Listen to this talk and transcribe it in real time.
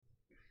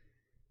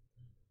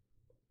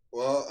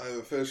Well, I've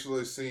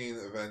officially seen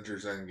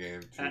Avengers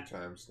Endgame 2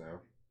 times now.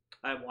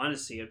 I want to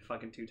see it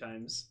fucking 2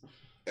 times.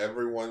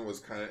 Everyone was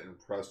kind of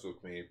impressed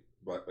with me,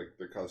 but like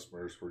the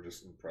customers were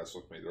just impressed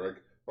with me. They're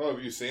like, "Oh,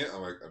 have you seen it?"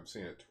 I'm like, "I'm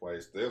seeing it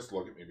twice." They just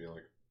look at me being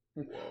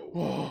like,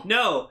 "Whoa."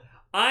 No,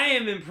 I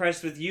am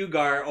impressed with you,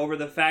 Gar, over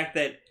the fact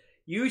that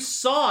you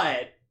saw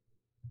it,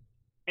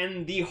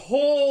 and the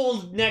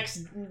whole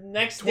next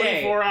 24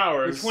 day,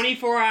 hours. for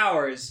 24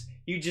 hours,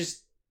 you just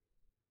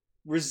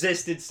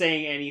resisted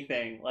saying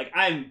anything. Like,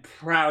 I'm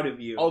proud of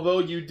you. Although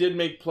you did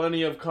make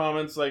plenty of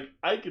comments like,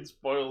 I could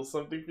spoil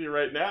something for you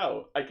right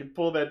now. I could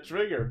pull that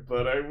trigger,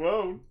 but I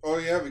won't. Oh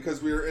yeah,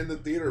 because we were in the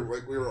theater,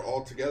 like we were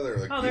all together,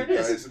 like Oh, there you it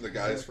is. guys and the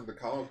guys from the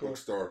comic book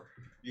store.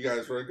 You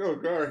guys were like, "Oh,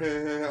 Gar,"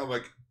 I'm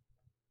like,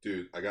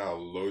 "Dude, I got a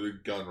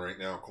loaded gun right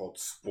now called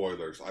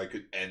spoilers. I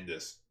could end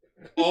this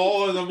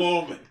all in a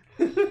moment."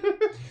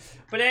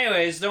 But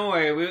anyways, don't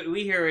worry.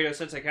 We here at Radio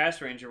Sentai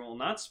Cast Ranger will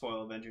not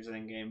spoil Avengers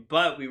Endgame,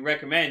 but we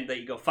recommend that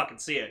you go fucking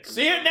see it.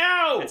 See it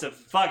now! It's a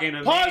fucking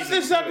amazing Pause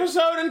this movie.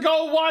 episode and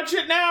go watch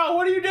it now!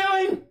 What are you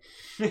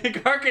doing?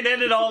 Gar can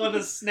end it all with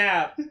a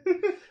snap.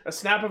 A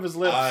snap of his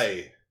lips.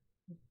 I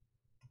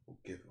will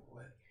give it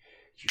away.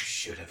 You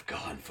should have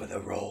gone for the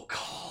roll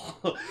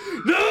call.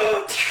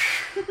 No!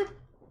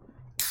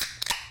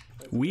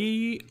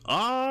 We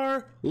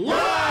are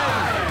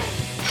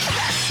live!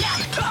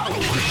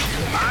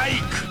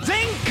 Mike!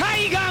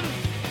 Zenkaigan!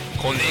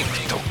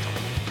 Connect.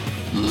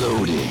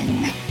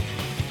 Loading.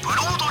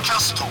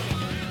 Broadcast.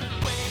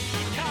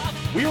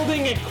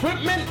 Wielding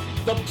equipment,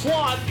 the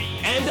plot,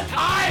 and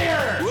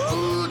ire!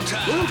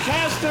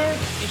 Bluecaster,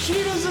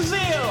 Ishida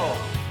Zazil!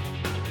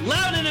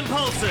 Loud and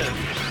impulsive.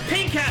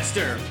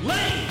 Pinkcaster.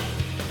 Lane.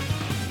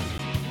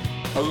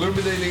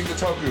 Illuminating the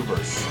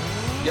Tokuverse.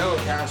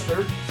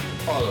 Yellowcaster,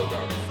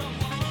 Autogun.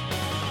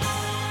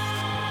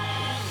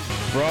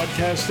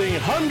 Broadcasting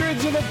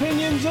hundreds of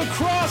opinions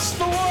across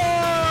the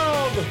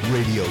world!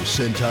 Radio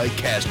Sentai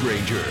Cast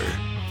Ranger.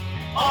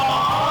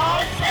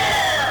 On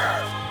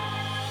air!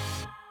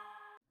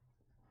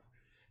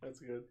 That's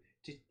good.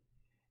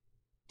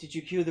 Did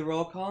you cue the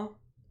roll call?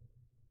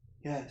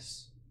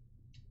 Yes.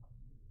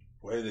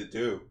 What did it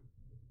do?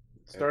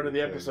 Start of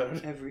the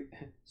episode.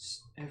 Everything.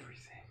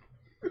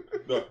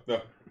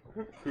 No.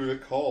 Who to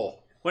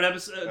call? What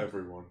episode?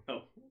 Everyone.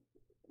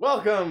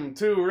 Welcome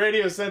to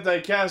Radio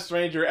Sentai Cast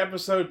Ranger,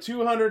 episode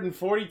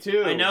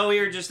 242. I know we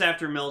were just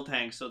after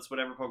Miltank, so it's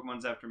whatever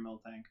Pokemon's after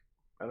Miltank.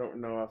 I don't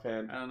know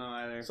offhand. I don't know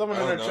either. Someone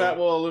I in our don't chat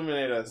know. will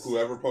illuminate us.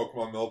 Whoever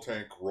Pokemon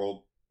Miltank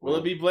rolled. Will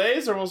it be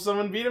Blaze or will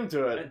someone beat him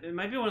to it? It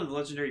might be one of the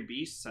legendary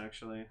beasts,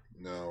 actually.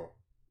 No.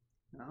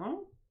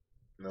 No?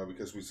 No,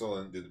 because we still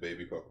didn't do the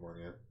baby Pokemon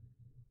yet.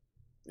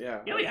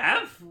 Yeah. Yeah, we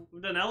have.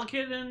 We've done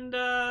Elekid and,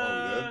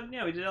 Oh, we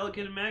yeah, we did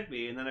Elekid and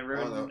Magby, and then I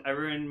no.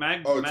 ruined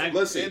Mag... Oh, it's Mag...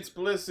 Blissey. It's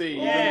Blissey,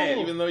 Yay.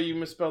 even though you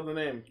misspelled the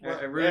name. I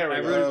There ruined, we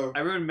I, go. ruined, I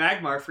ruined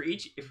Magmar for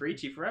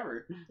Ichi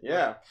forever.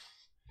 Yeah.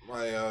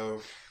 My,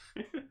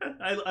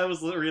 I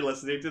was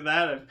re-listening to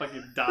that, I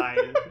fucking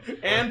died.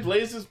 And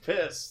Blaze is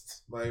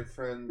pissed. my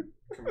friend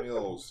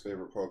Camille's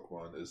favorite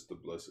Pokemon is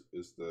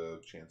the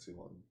Chansey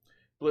one.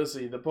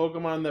 Blissey, the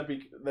Pokemon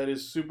that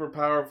is super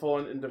powerful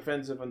and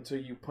defensive until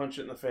you punch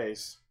it in the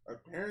face.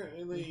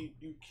 Apparently,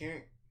 you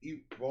can't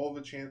evolve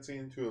a Chansey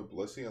into a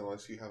Blissey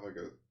unless you have like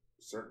a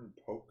certain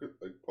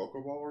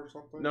Pokeball or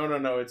something.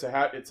 No. It's a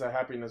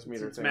happiness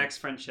meter It's thing. Max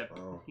Friendship.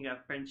 Oh. You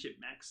got Friendship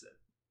Max it.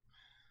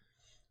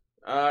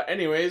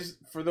 Anyways,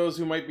 for those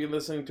who might be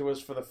listening to us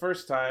for the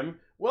first time,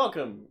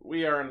 welcome.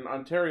 We are an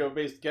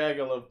Ontario-based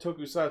gaggle of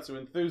tokusatsu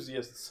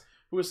enthusiasts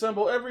who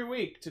assemble every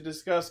week to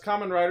discuss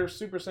Kamen Rider,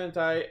 Super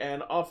Sentai,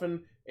 and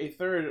often a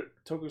third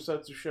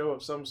tokusatsu show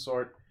of some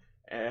sort.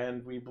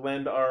 And we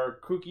blend our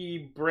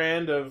kooky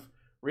brand of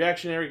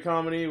reactionary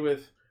comedy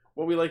with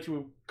what we like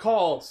to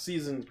call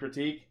seasoned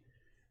critique.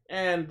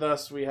 And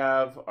thus we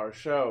have our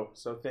show.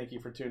 So thank you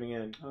for tuning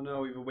in. Oh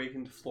no, we've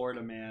awakened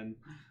Florida Man.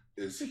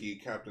 Is he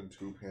Captain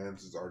Two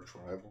Hands' is our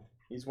rival?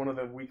 He's one of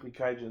the weekly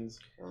kaijins.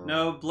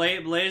 No,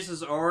 Blaze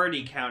has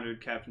already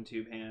countered Captain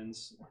Tube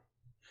Hands.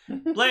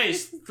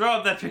 Blaze, throw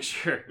up that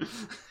picture.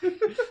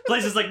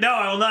 Blaze is like, no,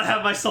 I will not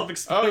have myself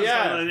exposed. Oh on the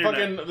yeah, internet."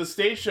 fucking the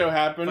stage show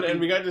happened,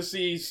 and we got to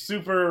see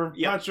Super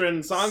Yep. Contra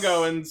and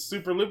Sango and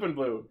Super Lupin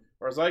Blue,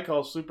 or as I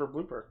call Super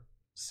Blooper.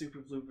 Super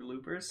Blooper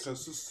Loopers.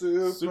 Because the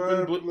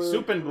Super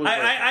Supin Blooper.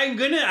 I'm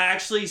gonna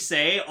actually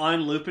say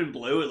on Lupin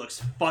Blue, it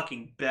looks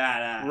fucking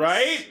badass.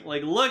 Right?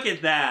 Like, look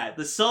at that.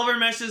 The silver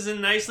meshes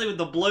in nicely with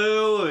the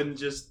blue, and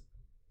just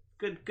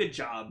good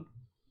job.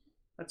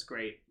 That's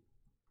great.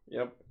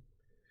 Yep.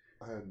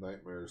 I had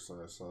nightmares when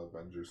I saw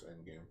Avengers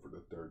Endgame for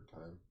the third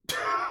time.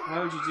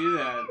 Why would you do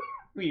that?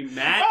 Were you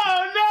mad?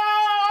 Oh no!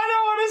 I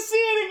don't want to see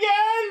it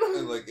again.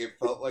 And like it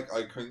felt like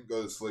I couldn't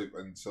go to sleep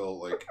until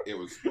like it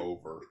was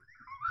over.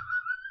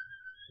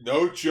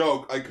 No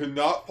joke, I could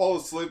not fall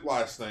asleep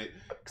last night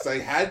because I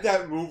had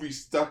that movie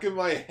stuck in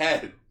my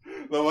head.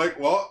 And I'm like,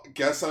 well,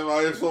 guess I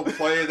might as well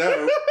play it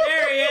out.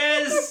 There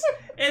he is!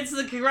 It's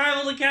the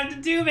rival to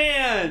Captain Two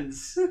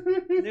Hands.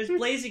 There's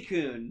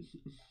Blazy-kun.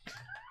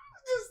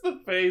 Just the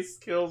face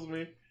kills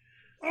me.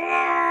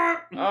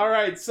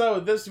 Alright, so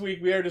this week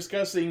we are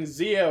discussing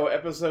Zeo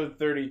episode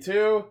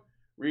 32,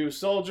 Ryu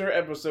Soldier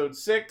episode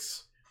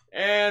 6,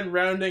 and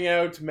rounding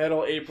out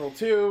Metal April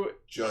 2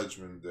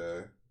 Judgment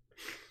Day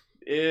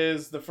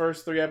is the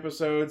first 3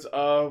 episodes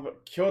of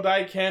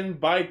Kyodai Ken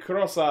by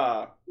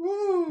Kurosa.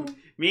 Woo!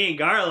 Me and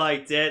Gar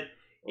liked it.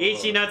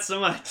 Ichi not so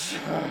much.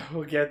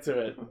 We'll get to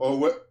it. Oh,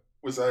 what?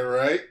 Was I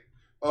right?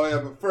 Oh, yeah,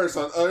 but first,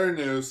 on other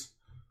news,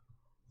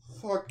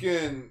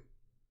 fucking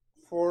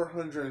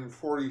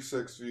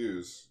 446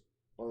 views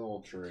on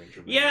Ultra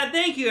Ranger. Yeah,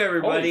 thank you,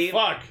 everybody.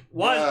 Holy fuck.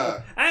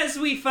 Yeah. As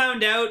we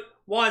found out,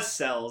 was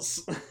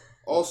sells.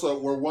 Also,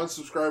 we're 1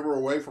 subscriber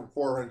away from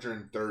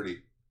 430.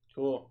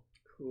 Cool.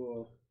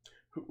 Cool.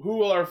 Who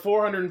will our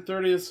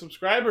 430th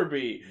subscriber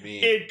be? Me.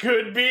 It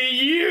could be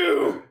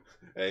you!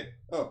 Hey.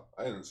 Oh,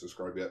 I didn't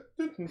subscribe yet.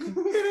 That's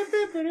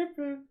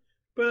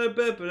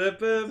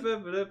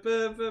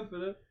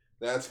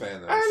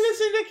fan. I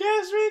listened to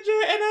Cast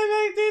Ranger and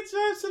I liked it, so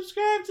I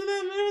subscribed to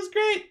them and it was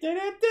great.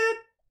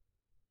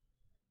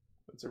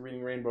 That's a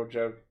Reading Rainbow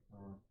joke.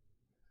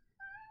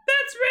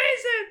 That's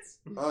raisins!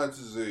 Oh, it's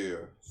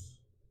Zeo.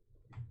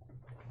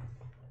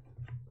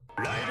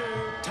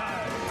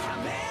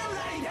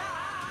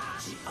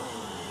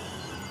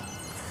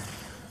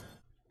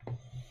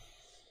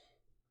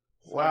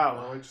 Wow.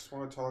 Now I just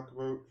want to talk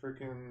about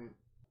freaking.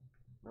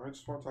 Now I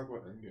just want to talk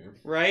about Endgame.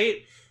 Right?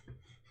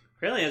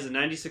 Apparently has a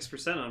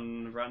 96%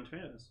 on Rotten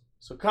Tomatoes.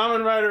 So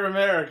Kamen Rider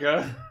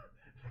America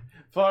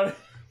fought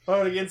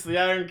against the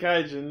Iron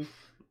Kaijin.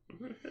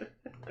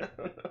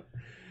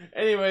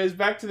 Anyways,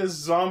 back to this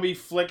zombie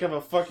flick of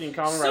a fucking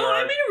Kamen Rider. So I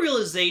arc. made a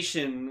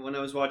realization when I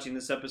was watching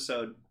this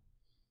episode.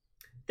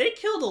 They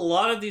killed a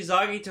lot of these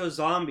Agito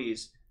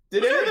zombies.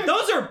 Did any of them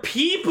Those are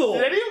people!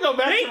 Did any of them go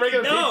back to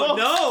regular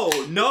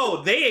people?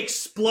 No, they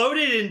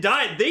exploded and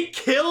died. They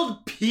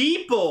killed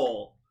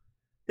people.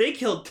 They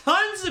killed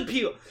tons of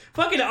people.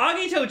 Fucking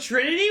Agito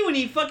Trinity, when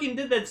he fucking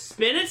did that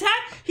spin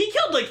attack, he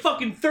killed like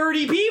fucking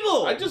 30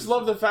 people. I just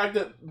love the fact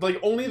that like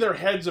only their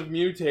heads have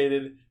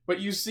mutated, but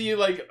you see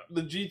like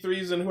the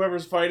G3s and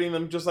whoever's fighting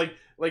them just like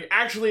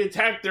actually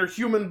attack their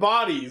human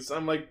bodies.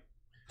 I'm like,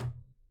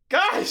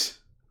 guys!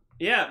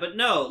 Yeah, but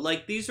no,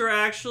 like these were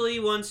actually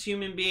once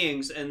human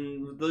beings,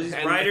 and those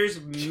And riders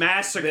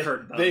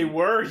massacred them. They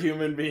were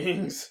human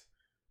beings.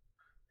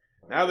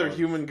 Now they're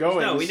human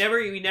goings. No, we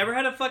never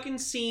had a fucking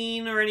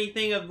scene or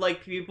anything of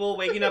like people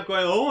waking up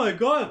going, "Oh my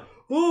god,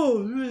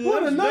 oh,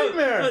 What a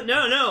nightmare!"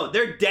 No,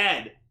 they're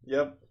dead.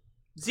 Yep.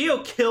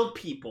 Zeo killed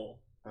people.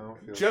 I don't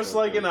feel Just so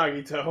like good. in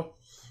Agito.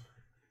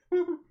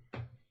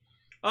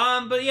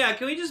 But yeah,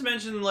 can we just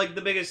mention like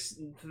the biggest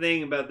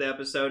thing about the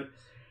episode?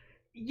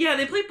 Yeah,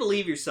 they played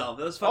 "Believe Yourself."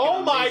 That was fucking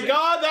Oh my amazing.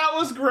 god, that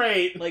was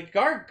great! Like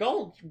Gar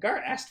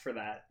asked for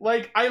that.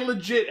 Like, I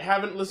legit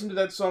haven't listened to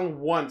that song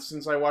once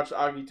since I watched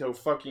Agito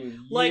fucking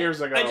Like,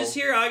 years ago. I just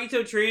hear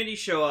Agito Trinity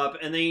show up,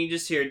 and then you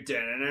just hear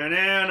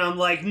da-na-na-na, and I'm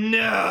like,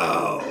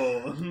 no.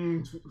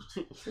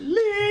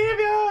 Leave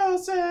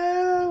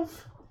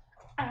yourself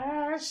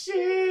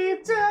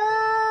Ashita.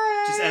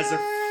 Just as they're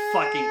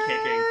fucking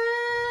kicking.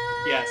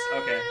 Yes.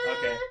 Okay.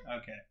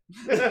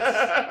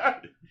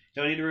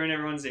 Don't need to ruin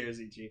everyone's ears,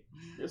 Ichi.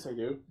 Yes, I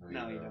do.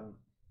 No, you don't.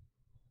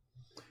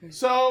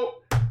 So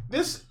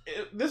this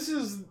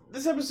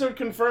episode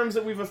confirms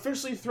that we've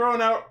officially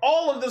thrown out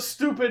all of the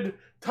stupid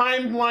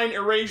timeline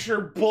erasure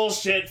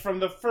bullshit from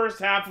the first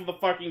half of the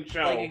fucking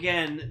show. Like,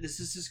 again, this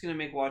is just gonna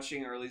make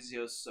watching early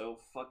Zeo so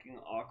fucking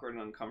awkward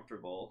and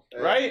uncomfortable.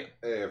 Hey, Right?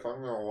 Hey, if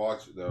I'm gonna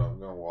watch it though, I'm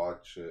gonna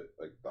watch it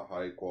like the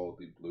high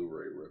quality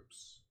Blu-ray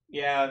rips.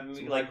 Yeah,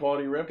 Some like, high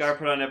quality rips. Gar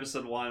put on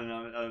episode 1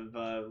 of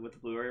with the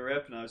Blu-ray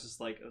rip, and I was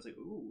like,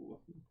 ooh,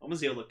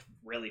 Omazeo looked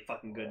really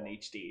fucking good in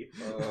HD.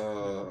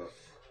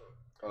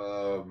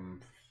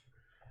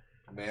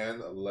 Man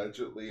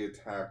allegedly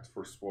attacked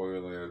for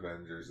spoiling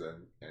Avengers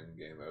and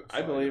Endgame outside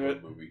I believe of a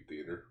it. movie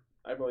theater.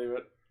 I believe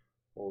it.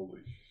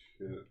 Holy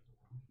shit.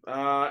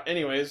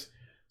 Anyways,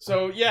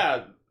 so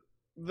yeah,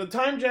 the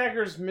Time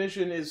Jackers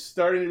mission is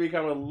starting to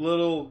become a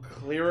little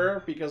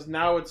clearer because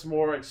now it's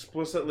more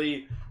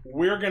explicitly,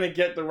 we're gonna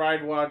get the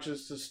Ride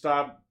Watches to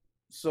stop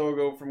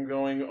Sogo from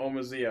going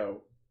Omazeo.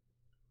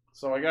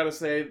 So I gotta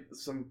say,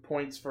 some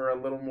points for a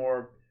little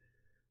more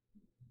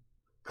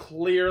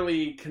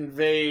clearly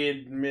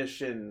conveyed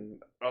mission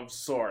of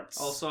sorts.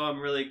 Also, I'm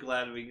really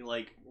glad we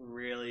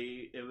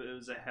it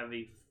was a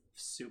heavy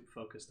soup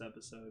focused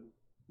episode.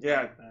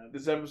 yeah, Like that.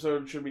 this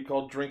episode should be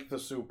called Drink the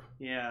Soup.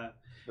 Yeah.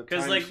 The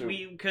Because time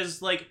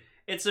soup.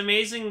 it's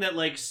amazing that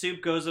like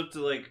Soup goes up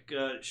to like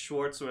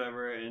Schwartz or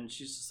whatever, and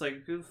she's just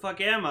like, "Who the fuck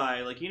am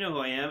I? Like, you know who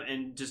I am,"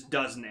 and just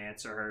doesn't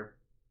answer her,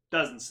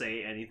 doesn't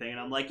say anything, and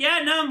I'm like, "Yeah,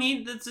 no,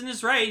 that's in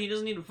his right. He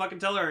doesn't need to fucking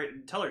tell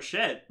her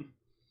shit.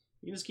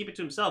 He can just keep it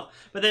to himself."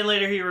 But then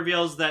later he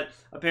reveals that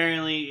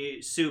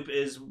apparently Soup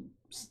is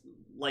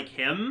like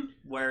him,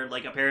 where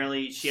like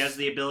apparently she has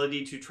the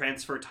ability to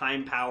transfer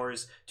time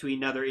powers to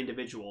another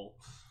individual.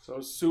 So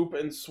Soup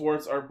and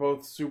Schwartz are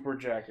both super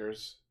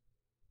jackers.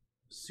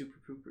 Super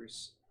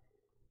poopers.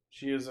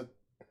 She is a...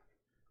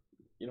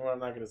 You know what? I'm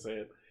not going to say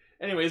it.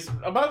 Anyways,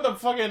 about the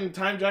fucking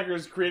time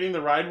jackers creating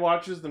the ride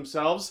watches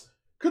themselves,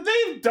 could they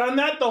have done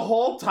that the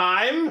whole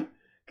time?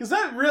 Because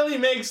that really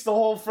makes the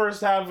whole first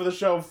half of the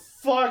show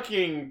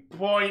fucking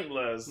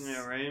pointless.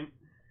 Yeah, right?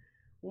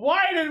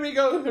 Why did we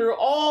go through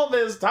all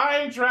this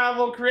time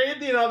travel, create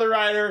the another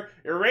rider,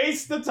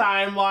 erase the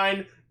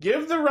timeline,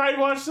 give the ride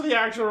watch to the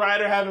actual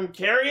rider, have him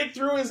carry it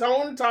through his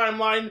own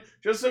timeline,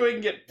 just so he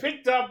can get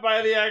picked up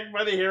by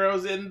the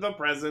heroes in the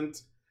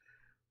present?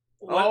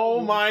 Oh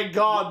my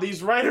god,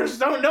 these writers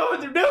don't know what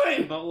they're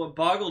doing! But what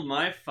boggled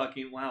my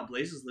fucking... Wow,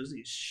 Blaze is losing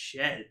his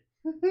shit.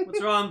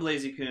 What's wrong,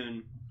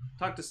 Blazy-kun?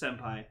 Talk to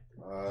Senpai.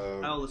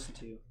 I'll listen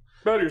to you.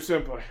 Better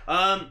Senpai.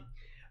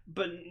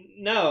 But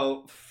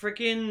no,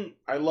 freaking...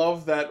 I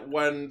love that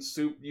when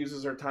Soup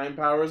uses her time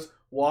powers,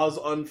 Waz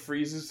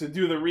unfreezes to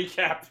do the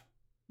recap.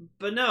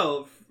 But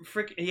no,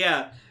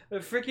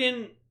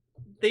 freaking...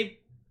 They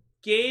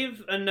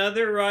gave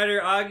another rider,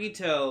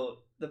 Agito,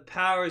 the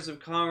powers of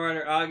Kamen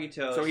Rider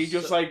Agito. So he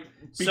just,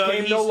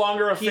 became no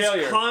longer a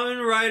failure. He's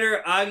Kamen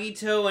Rider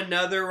Agito,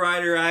 another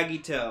rider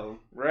Agito.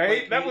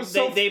 Right? That was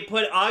They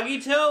put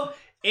Agito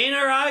in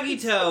our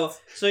Agito,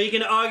 so he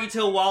can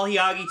Agito while he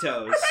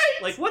Agitos.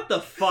 Right? Like, what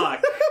the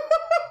fuck?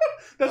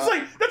 that's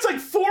like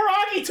 4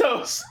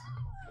 Agitos!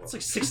 That's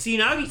like 16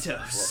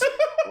 Agitos.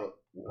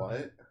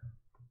 What?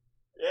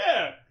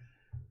 Yeah.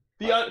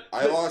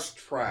 I lost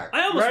track.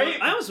 I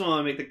almost want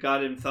to make the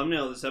goddamn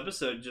thumbnail of this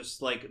episode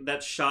just like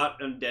that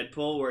shot on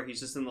Deadpool where he's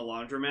just in the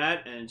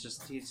laundromat and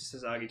he just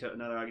has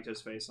another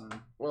Agito's face on.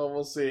 Well,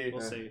 we'll see.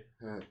 We'll see.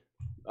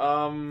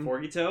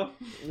 Forgito?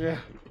 Yeah.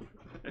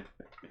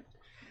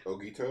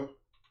 Ogito?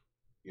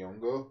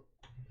 Yongo?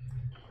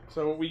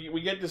 So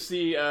we get to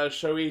see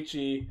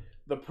Shoichi,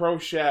 the pro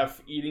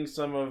chef, eating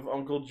some of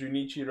Uncle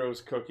Junichiro's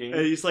cooking.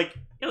 And he's like,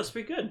 yo, it's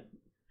pretty good.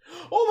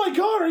 Oh my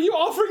god, are you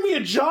offering me a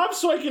job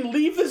so I can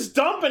leave this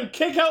dump and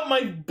kick out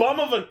my bum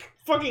of a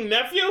fucking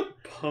nephew?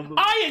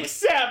 I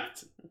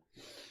accept!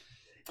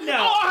 No.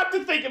 I'll have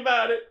to think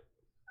about it.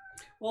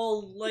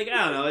 Well, like,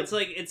 I don't know. It's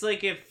like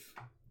if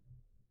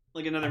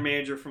like another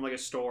manager from like a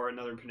store,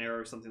 another Panera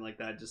or something like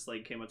that just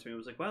like came up to me and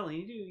was like, well,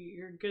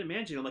 you're good at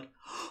managing. I'm like,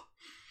 oh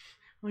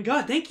my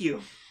god, thank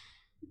you.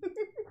 Are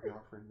you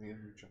offering me a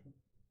new job?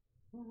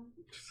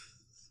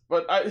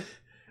 But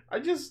I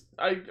just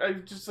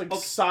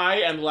sigh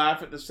and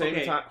laugh at the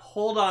same time.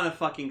 Hold on a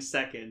fucking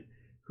second.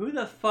 Who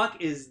the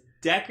fuck is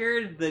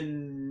Deckard the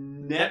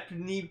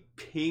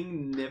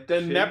Nepneping Nip?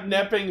 The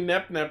Nep-Nepping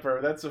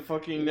Nep-Nepper. That's a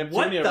fucking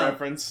Neptunia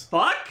reference.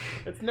 Fuck?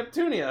 It's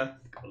Neptunia.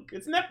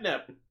 It's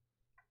Nep-Nep.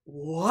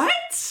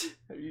 What?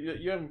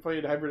 You haven't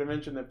played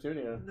Hyperdimension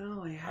Neptunia.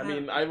 No, I haven't. I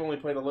mean, I've only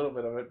played a little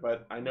bit of it,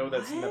 but I know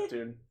that's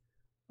Neptune.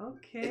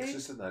 Okay. It's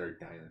just another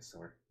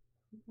dinosaur.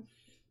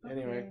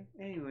 Anyway.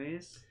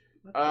 Anyways.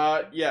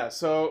 Yeah,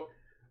 so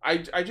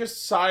I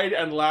just sighed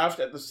and laughed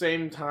at the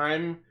same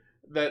time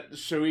that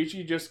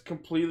Shoichi just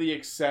completely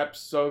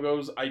accepts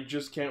Sogo's "I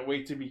just can't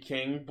wait to be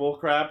king"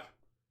 bullcrap.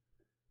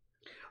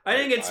 I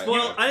didn't get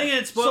spoiled. I didn't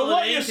get spoiled.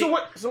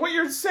 So what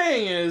you're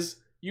saying is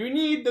you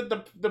need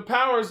the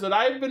powers that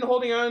I've been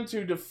holding on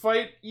to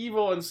fight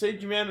evil and save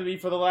humanity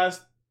for the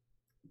last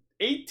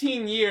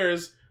 18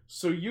 years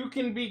so you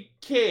can be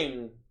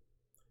king.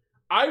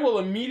 I will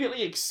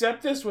immediately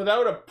accept this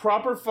without a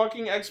proper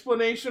fucking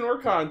explanation or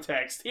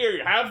context. Here,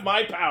 you have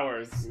my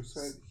powers. Who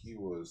said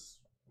who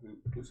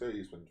said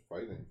he's been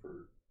fighting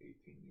for 18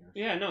 years?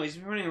 Yeah, no, he's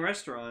been running a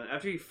restaurant.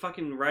 After he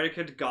fucking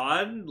Rider-cut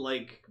God,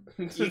 like,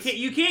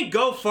 you can't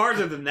go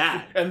farther than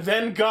that. And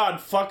then God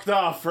fucked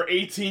off for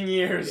 18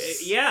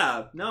 years.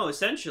 Yeah, no,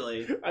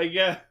 essentially. I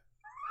guess.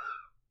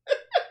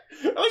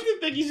 I like to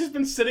think he's just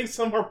been sitting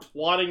somewhere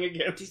plotting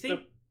against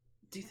him.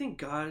 Do you think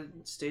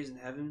God stays in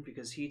heaven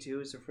because he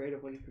too is afraid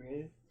of what he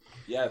created?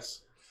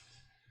 Yes.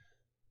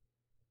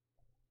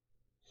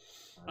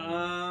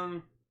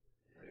 Maybe.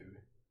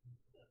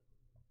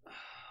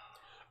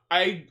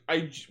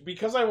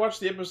 Because I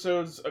watched the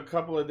episodes a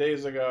couple of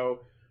days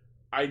ago,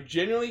 I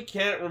genuinely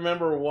can't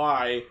remember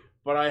why,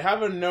 but I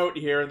have a note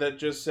here that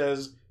just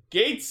says,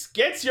 "Gates,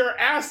 get your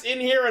ass in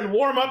here and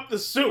warm up the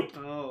soup."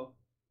 Oh.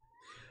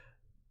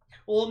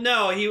 Well,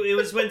 no, it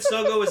was when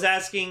Sogo was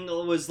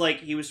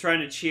he was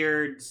trying to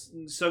cheer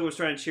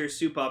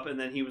Soup up, and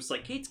then he was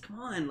like, Gates, come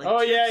on.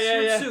 Like,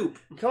 yeah. Soup.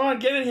 Come on,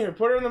 get in here.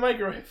 Put her in the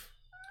microwave.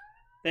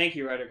 Thank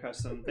you, Ryder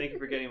Custom. Thank you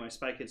for getting my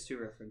Spy Kids 2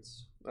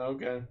 reference.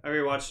 Okay. I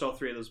rewatched all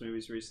 3 of those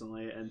movies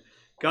recently, and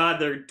God,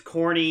 they're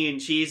corny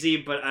and cheesy,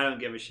 but I don't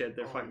give a shit.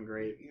 They're fucking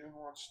great. You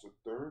watched the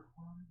third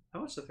one? I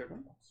watched the third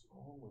one. What's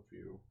wrong with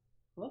you?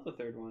 I love the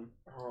third one.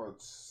 Oh,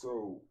 it's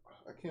so...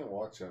 I can't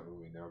watch that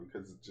movie now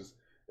because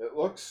it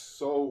looks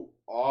so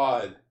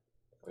odd.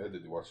 I had to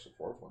watch the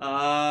fourth one.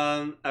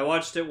 I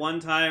watched it one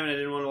time and I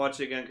didn't want to watch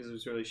it again because it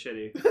was really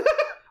shitty.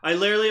 I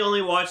literally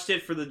only watched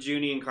it for the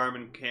Junie and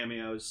Carmen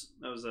cameos.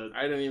 That was it.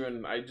 I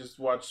just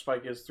watched Spy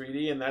Kids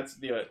 3D and that's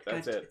it.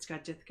 It's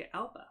got Jessica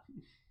Alba.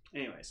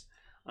 Anyways.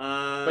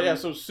 But yeah,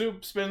 so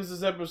Soup spends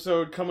this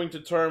episode coming to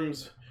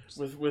terms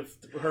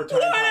with her time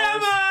What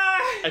am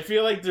I? I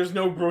feel like there's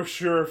no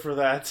brochure for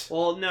that.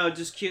 Well, no,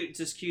 just Q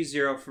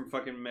Zero from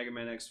fucking Mega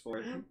Man X4.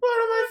 What am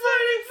I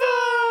fighting for?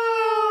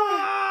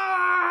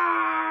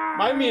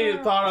 My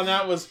immediate thought on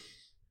that was,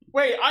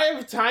 wait, I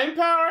have time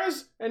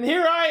powers? And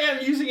here I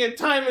am using a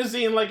time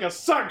machine like a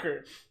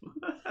sucker.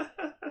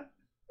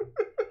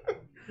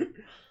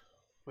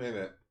 Wait a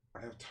minute. I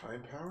have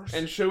time powers?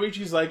 And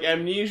Shoichi's like,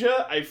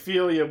 amnesia? I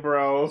feel you,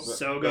 bro.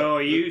 Sogo,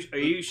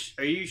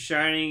 are you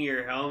shining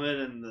your helmet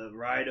in the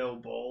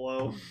Rido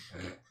Bolo?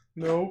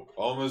 No.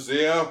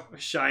 Omazeo?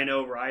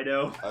 Shino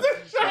Rido?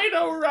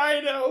 Shino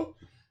Rhino.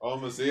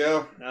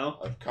 Omazeo? No?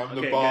 I've come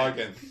Okay, to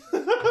bargain.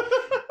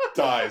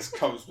 Dies,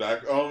 comes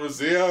back.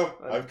 Omazeo?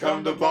 I've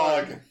come to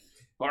bargain.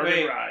 Bargain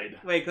Wait. ride.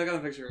 Wait, click on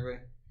the picture real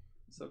quick.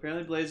 So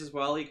apparently Blaze is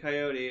Wile E.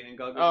 Coyote and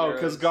Goggle Oh, Hero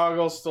because is-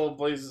 Goggle stole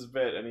Blaze's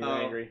bit and he's Oh.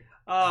 angry.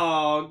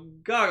 Oh,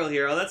 Goggle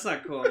Hero, that's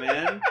not cool,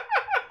 man.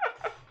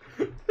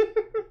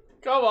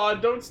 Come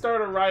on, don't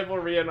start a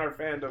rivalry in our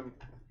fandom.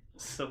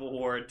 Civil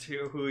War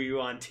 2, who are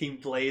you on, Team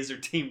Blaze or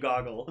Team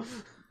Goggle?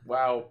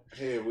 Wow.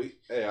 Hey,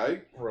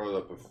 I wrote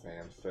up a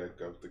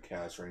fanfic of the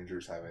Cast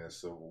Rangers having a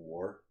civil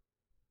war.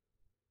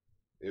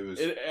 It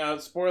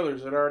was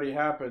Spoilers, it already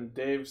happened.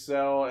 Dave,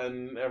 Cell,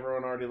 and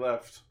everyone already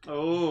left.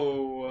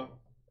 Oh.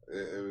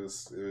 it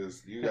was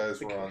you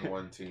guys were on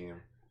one team.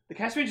 The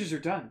Cast Rangers are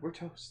done. We're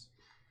toast.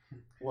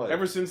 What?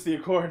 Ever since the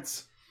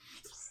Accords.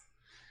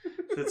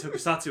 The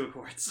Tokusatsu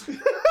Accords.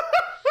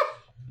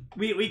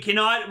 We're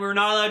not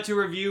allowed to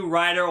review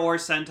Rider or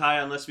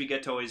Sentai unless we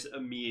get Toei's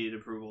immediate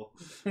approval.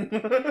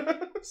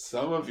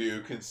 Some of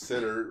you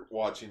consider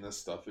watching this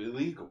stuff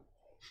illegal.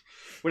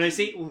 When I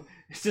see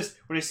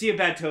a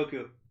bad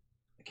Toku,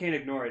 I can't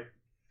ignore it.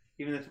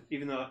 Even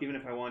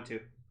if I want to.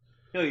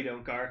 No, you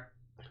don't, Gar.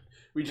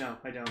 No,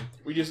 I don't.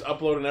 We just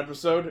upload an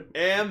episode,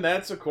 and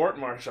that's a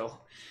court-martial.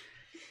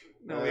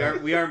 No,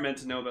 we are meant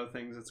to know about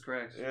things. That's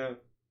correct. Yeah.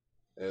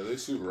 Yeah, they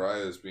sue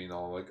Raya's being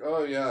all like,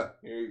 "Oh yeah,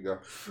 here you go."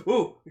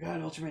 Ooh, we got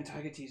an Ultraman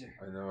Taiga teaser.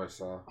 I know, I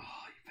saw. Oh,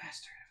 you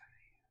bastard.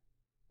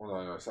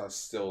 Well, no, I saw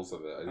stills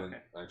of it. I didn't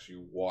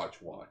actually watch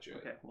it.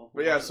 Okay, well,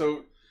 But yeah,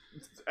 so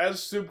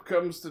as Soup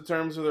comes to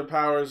terms with her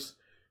powers,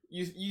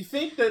 you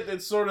think that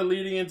it's sort of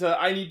leading into,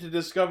 I need to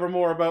discover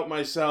more about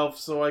myself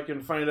so I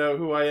can find out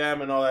who I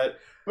am and all that.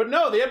 But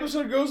no, the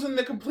episode goes in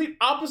the complete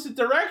opposite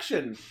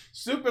direction.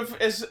 Soup,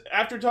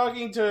 after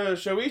talking to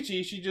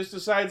Shoichi, she just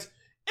decides,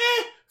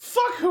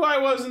 fuck who I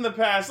was in the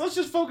past. Let's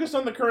just focus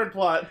on the current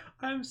plot.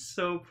 I'm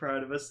so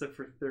proud of us that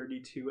for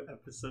 32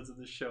 episodes of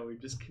the show, we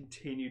just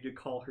continue to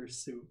call her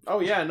Soup.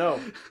 Oh yeah, no.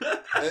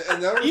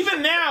 And that was,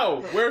 Even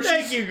now, where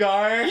Thank she's, you,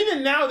 Gar.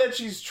 even now that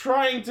she's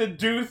trying to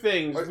do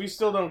things, we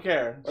still don't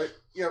care.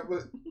 yeah,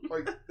 but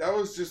that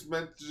was just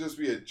meant to just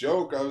be a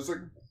joke. I was like,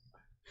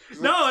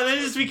 No, and then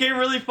it just became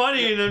really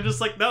funny, and I'm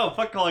just like, no,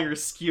 fuck calling her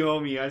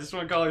Skiomi. I just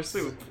want to call her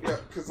Soup. yeah,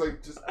 because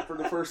just for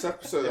the first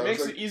episode, It I was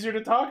makes like, it easier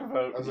to talk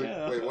about. I was like,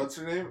 Yeah. wait, what's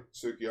her name?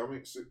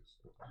 Tsukiyomi?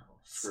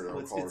 Screw it,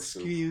 I'll call her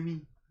Soup.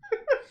 Skiomi.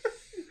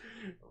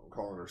 I'm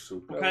calling her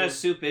Soup. What kind of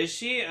soup is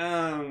she?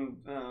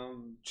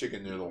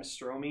 Chicken noodle.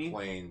 Minestromi?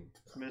 Plain.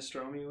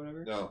 Minestromi,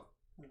 whatever?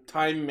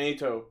 Time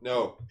Mato.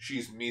 No,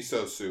 she's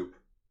miso soup.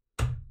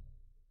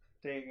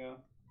 There you go.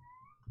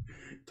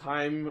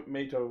 Time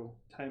Mato.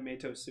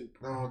 Tomato soup.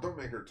 No, don't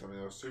make her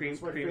tomato soup. Cream,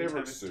 It's my creamy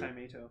favorite soup.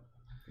 tomato.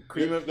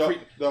 Cream of No,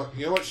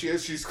 you know what she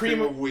is? She's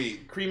cream of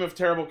wheat. cream of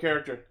terrible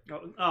character.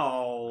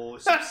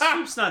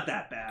 Soup's not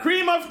that bad.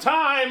 Cream of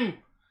time.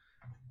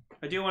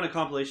 I do want a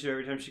compilation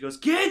every time she goes,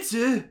 "Get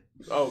it!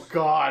 Oh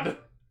God.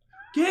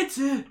 Get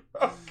it!"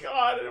 Oh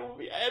God. It will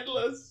be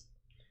endless.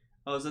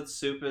 Oh, is that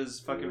Soup as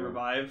fucking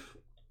Revive?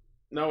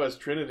 No, as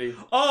Trinity.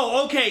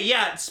 Oh, okay,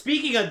 yeah.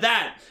 Speaking of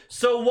that,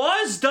 so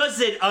Waz does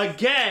it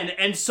again,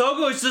 and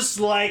Sogo is just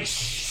like,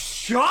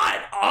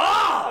 "Shut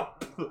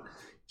up!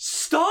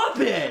 Stop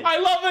it!" I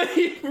love it.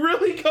 He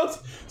really goes,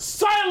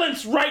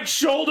 silence, right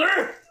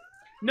shoulder.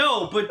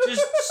 No, but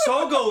just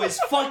Sogo is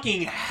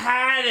fucking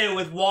had it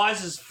with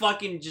Waz's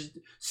fucking just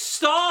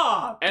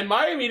stop. And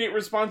my immediate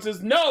response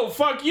is, no,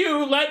 fuck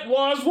you. Let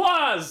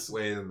was.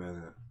 Wait a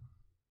minute.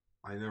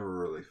 I never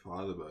really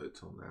thought about it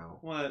till now.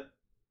 What?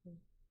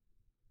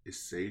 Is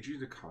Seiji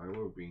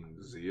Nakaiwa being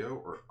Zio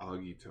or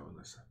Agito in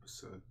this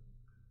episode?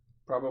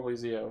 Probably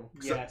Zio.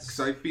 Yes. Because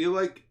I feel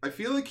like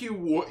he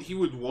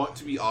would want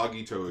to be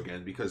Agito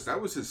again because that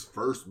was his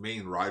first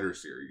main rider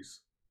series.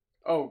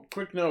 Oh,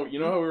 quick note. You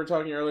know how we were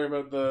talking earlier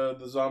about the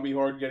zombie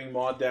horde getting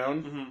mawed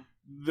down?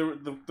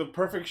 Mm-hmm. The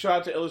perfect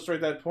shot to illustrate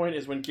that point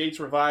is when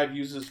Gates Revive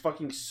uses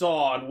fucking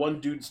saw on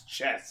one dude's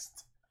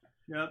chest.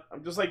 Yep.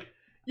 I'm just like,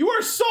 you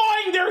are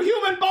sawing their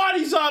human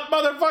bodies up,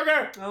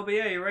 motherfucker! Oh, but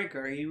yeah, you're right,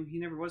 Gar. He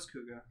never was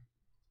Kuga.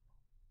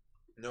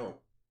 No.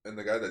 And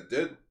the guy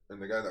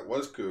that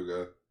was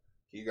Kuga,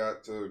 he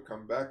got to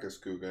come back as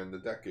Kuga in the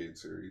Decade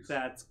series.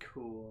 That's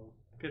cool.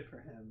 Good for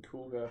him.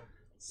 Cool guy.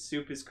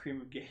 Soup is cream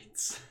of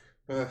Gates.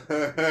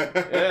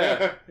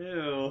 Yeah.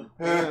 Ew.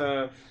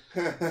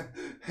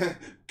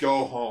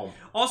 Go home.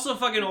 Also,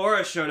 fucking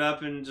Aura showed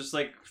up and just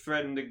like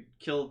threatened to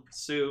kill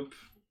Soup.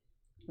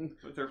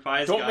 with her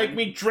Fize Don't gun. make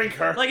me drink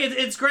her. Like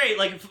it's great.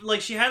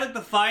 Like she had like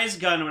the Fize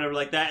gun or whatever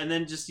like that, and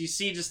then just you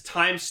see just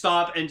time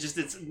stop and just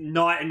it's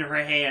not in her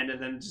hand,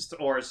 and then just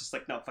Aura's just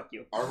like, no, fuck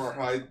you. Armor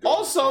Hide.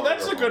 Also,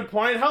 that's a good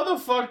point. How the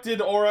fuck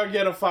did Aura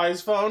get a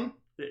Fize phone?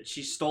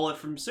 She stole it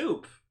from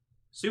Soup.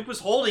 Soup was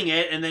holding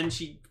it, and then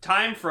she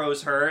time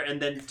froze her,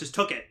 and then just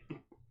took it.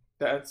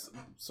 That's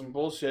some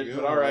bullshit, Yeah.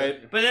 but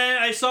alright. But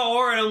then I saw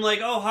Aura, and I'm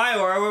like, oh, hi,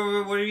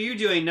 Aura. What are you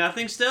doing?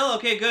 Nothing still?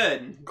 Okay,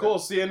 good. Cool,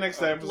 see you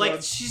next episode.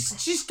 Like,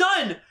 she's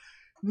done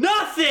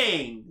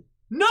nothing!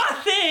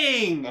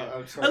 Nothing!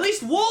 I'm sorry. At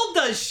least Wold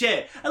does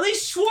shit. At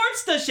least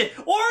Schwartz does shit.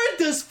 Aura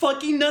does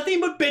fucking nothing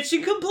but bitch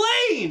and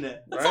complain.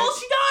 That's Right. all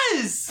she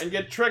does. and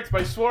get tricked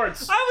by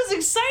Swartz. I was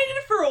excited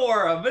for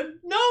Aura, but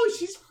no,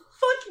 she's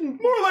fucking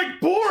More like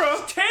Bora! You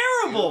know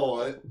terrible.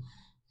 what?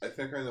 I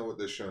think I know what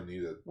this show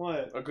needed.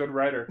 What? A good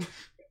writer.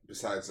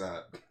 Besides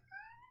that,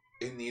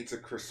 it needs a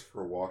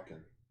Christopher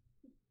Walken.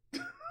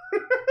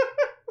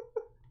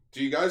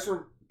 Do you guys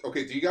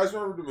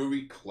remember the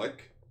movie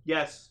Click?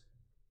 Yes.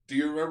 Do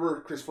you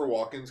remember Christopher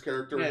Walken's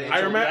character? Yeah, in Angel I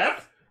it? remember.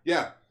 Death?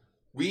 Yeah.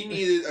 We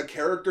needed a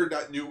character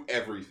that knew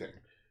everything.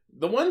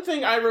 The one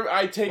thing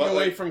I take But,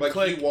 away like, from like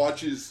Click. he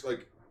watches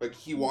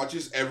he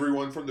watches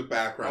everyone from the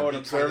background. Oh, an He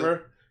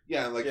observer?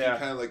 Kinda, he Yeah.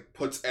 kind of like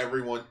puts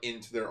everyone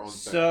into their own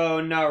thing.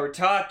 So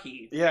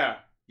Narutaki. Yeah.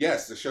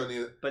 Yes, the show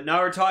needed. But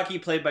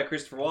Narutaki played by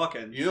Christopher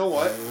Walken. You know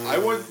what? I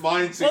wouldn't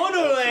mind seeing.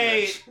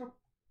 Honore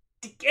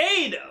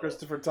Decado.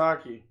 Christopher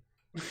Taki.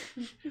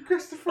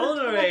 Christopher.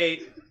 Honore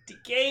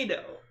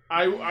Decado.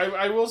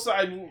 I will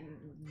say,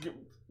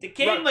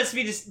 Decade must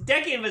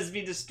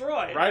be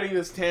destroyed. riding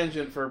this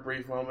tangent for a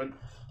brief moment.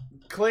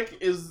 Click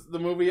is the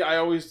movie I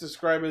always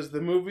describe as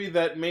the movie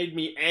that made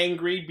me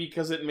angry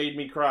because it made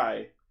me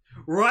cry.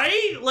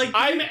 Right? Like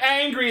I'm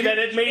angry that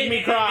it made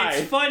me cry.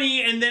 It's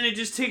funny, and then it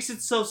just takes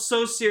itself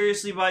so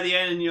seriously by the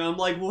end, and I'm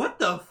like, what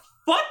the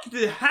fuck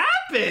did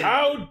happen?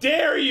 How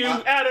dare you,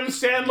 Adam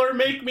Sandler,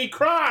 make me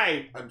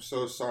cry? I'm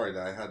so sorry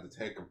that I had to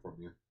take him from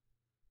you.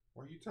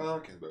 What are you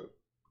talking about?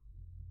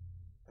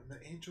 I'm the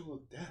angel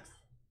of death.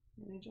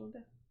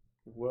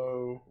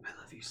 Whoa. I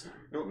love you, son.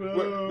 No,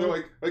 Whoa. no,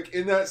 like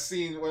in that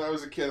scene when I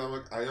was a kid, I'm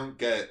like, I don't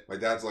get it. My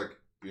dad's like,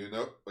 you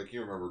know, like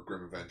you remember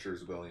Grim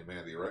Adventures of Billy and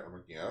Mandy, right? I'm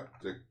like, yeah,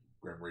 the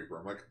Grim Reaper.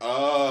 I'm like,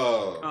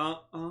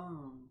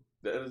 oh,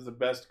 That is the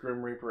best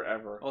Grim Reaper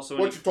ever. Also,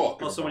 what you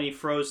talking also about? when he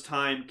froze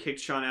time, kicked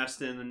Sean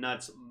Astin in the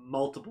nuts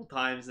multiple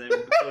times, and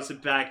then goes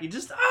it back. He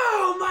just,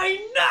 oh my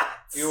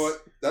nuts! You know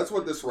what? That's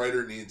what this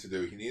writer needed to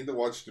do. He needed to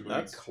watch the movie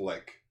Nuts?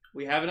 Click.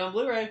 We have it on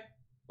Blu-ray.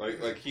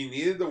 Like he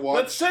needed to watch.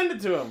 Let's send it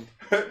to him.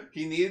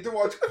 He needed to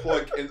watch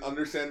Click and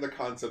understand the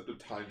concept of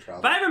time travel.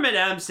 If I ever met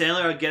Adam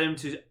Sandler, I'd get him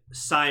to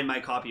sign my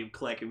copy of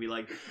Click and be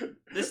like,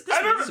 this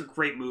is a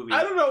great movie.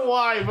 I don't know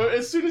why, but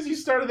as soon as you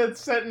started that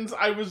sentence,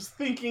 I was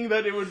thinking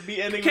that it would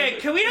be ending. Okay,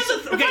 can we have the...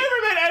 If I ever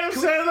met Adam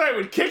Sandler, I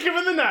would kick him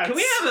in the nuts. Can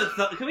we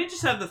have can we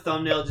just have the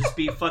thumbnail just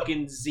be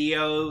fucking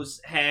Zio's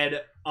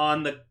head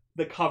on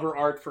the cover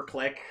art for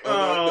Click?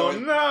 Oh,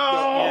 no.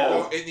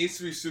 No, it needs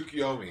to be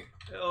Tsukiyomi.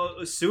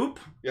 Soup?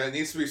 Yeah, it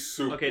needs to be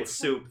soup. Okay, it's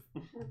Soup.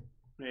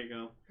 There you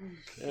go.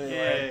 Anyway.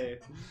 Yay.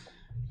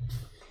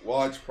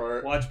 Watch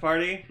part. Watch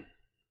party.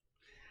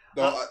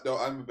 No,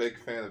 I'm a big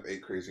fan of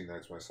 8 Crazy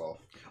Nights myself.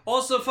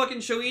 Also, fucking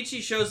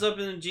Shoichi shows up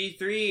in a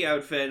G3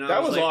 outfit, and That I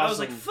was was like, awesome. I was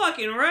like,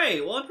 fucking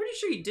right. Well, I'm pretty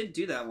sure he did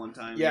do that one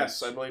time.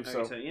 Yes, I believe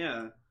so.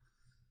 Yeah.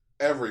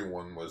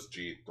 Everyone was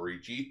G3.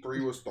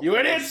 G3 was the You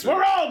idiots, horse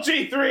we're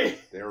suit. all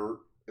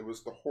G3! It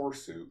was the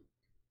horse suit.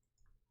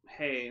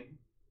 Hey,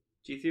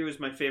 G3 was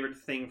my favorite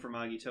thing from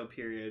Agito,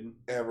 period.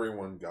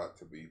 Everyone got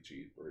to be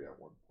G3 at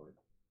one point.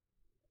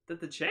 Did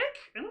the chick?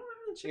 I don't remember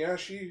the chick. Yeah,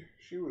 she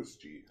was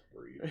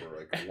G3 for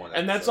like one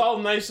And that's episode. all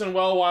nice and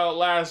well while it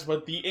lasts,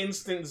 but the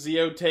instant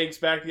Zio takes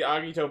back the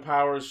Agito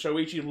powers,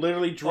 Shoichi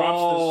literally drops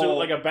the suit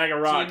like a bag of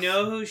rocks. Do you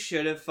know who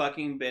should have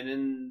fucking been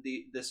in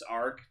this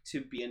arc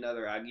to be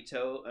another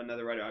Agito,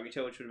 another writer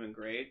Agito, which would have been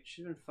great?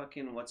 Should have been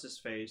fucking what's his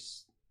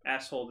face,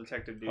 asshole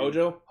detective dude.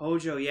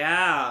 Hojo,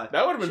 yeah.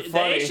 That would have been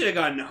funny. They should have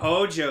gotten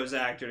Hojo's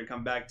actor to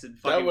come back to fucking.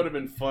 That would have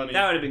been funny.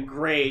 That would have been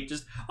great.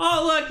 Just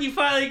look, you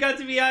finally got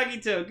to be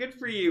Agito. Good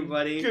for you,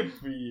 buddy. Good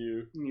for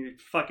you. Your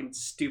fucking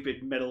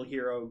stupid Metal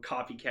Hero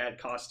copycat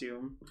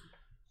costume.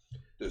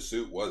 The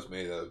suit was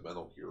made out of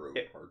Metal Hero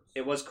parts.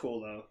 It was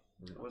cool though.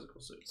 It was a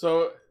cool suit.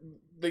 So,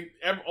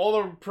 all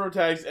the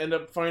protags end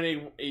up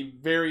finding a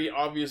very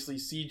obviously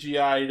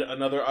CGI'd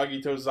another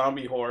Agito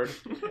zombie horde.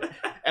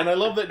 And I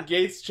love that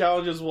Gates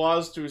challenges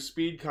Waz to a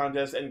speed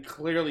contest and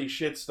clearly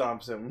shit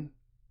stomps him.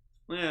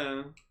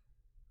 Yeah.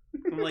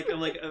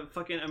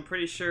 I'm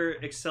pretty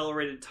sure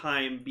accelerated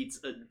time beats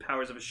the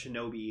powers of a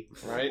shinobi.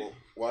 Right? Well,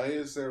 why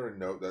is there a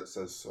note that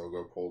says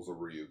Sogo pulls a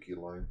Ryuki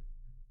line?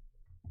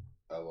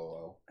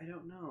 LOL. I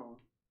don't know.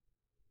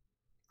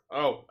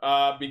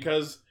 Oh,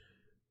 because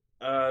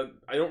I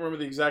don't remember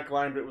the exact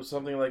line, but it was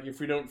something like, if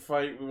we don't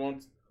fight, we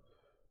won't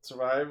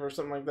survive, or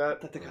something like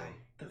that. That's the guy.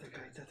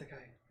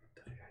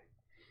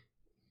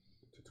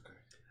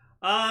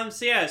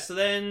 So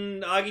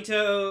then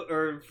Agito,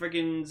 or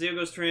freaking Zio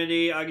goes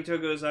Trinity,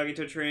 Agito goes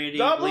Agito Trinity.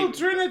 Double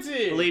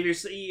Trinity!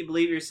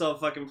 Believe Yourself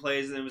fucking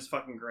plays, and it was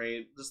fucking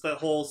great. Just that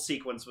whole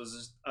sequence was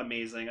just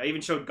amazing. I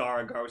even showed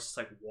Gara. Gara was just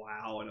like,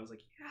 wow. And I was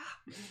like,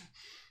 yeah.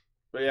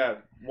 But yeah,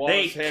 Waz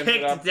They hands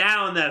it up. kicked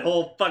down that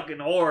whole fucking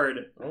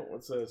horde. Oh,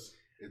 what's this?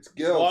 It's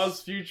Gills.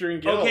 Waz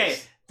featuring Gills. Okay,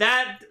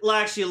 that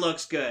actually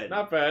looks good.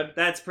 Not bad.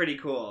 That's pretty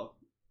cool.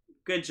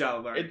 Good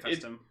job, Art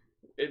Custom.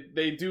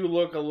 They do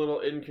look a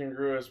little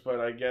incongruous, but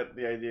I get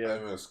the I idea.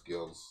 miss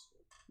Gills.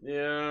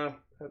 Yeah,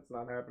 that's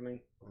not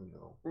happening. I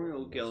know.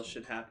 Renewal Gills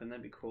should happen.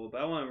 That'd be cool.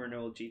 But I want a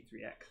renewal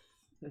G3X.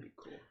 That'd be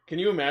cool. Can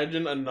you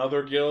imagine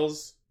another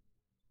Gills?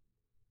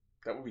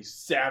 That would be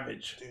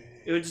savage.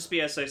 It would just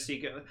be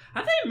SIC.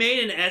 Have they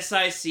made an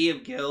SIC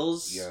of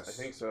Gills? Yes. I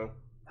think so.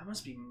 That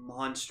must be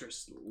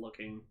monstrous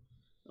looking.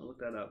 I'll look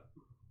that up.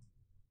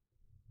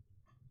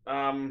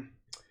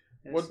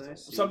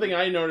 Something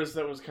I noticed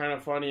that was kind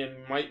of funny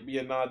and might be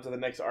a nod to the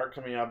next arc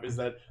coming up is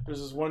that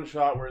there's this one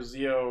shot where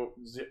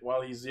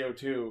while he's Zio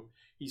 2,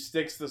 he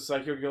sticks the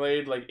Psycho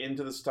Glade like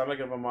into the stomach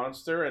of a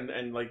monster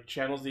and like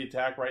channels the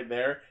attack right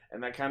there,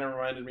 and that kind of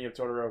reminded me of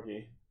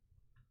Todoroki.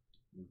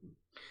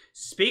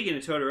 Speaking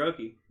of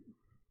Todoroki,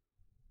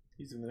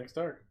 he's in the next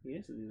arc. He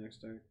is in the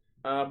next arc.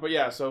 But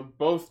yeah, so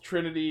both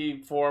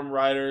Trinity form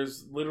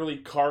riders literally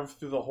carved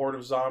through the horde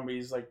of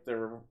zombies like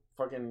they're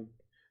fucking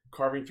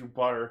carving through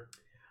butter.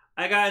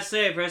 I gotta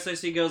say, for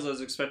SIC Gills, I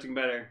was expecting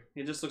better.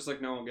 He just looks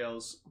like normal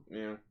Gills.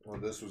 Yeah. Well,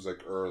 this was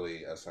like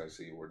early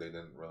SIC where they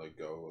didn't really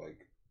go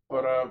like.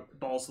 But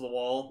balls to the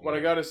wall. What I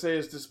gotta say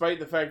is, despite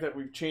the fact that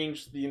we've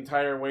changed the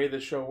entire way the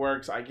show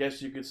works, I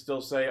guess you could still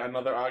say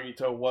another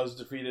Agito was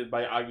defeated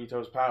by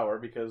Agito's power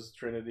because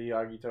Trinity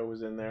Agito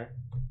was in there.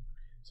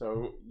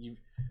 So you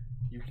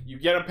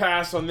get a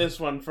pass on this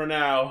one for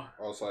now.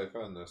 Also, I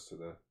found this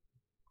today.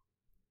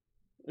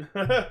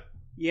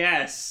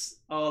 Yes.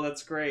 Oh,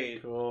 that's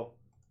great. Cool.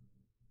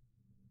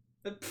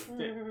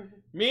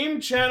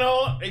 Meme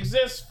channel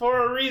exists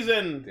for a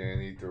reason.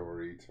 Danny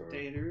Dorito.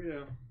 Danny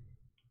Dorito.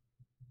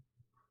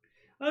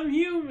 I'm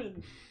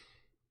human.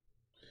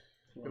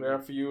 Gonna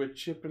offer you a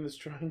chip in this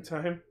trying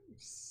time.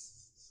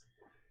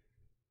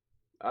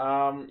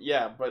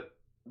 Yeah, but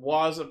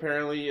Waz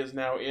apparently is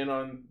now in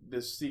on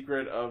this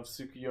secret of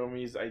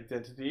Tsukuyomi's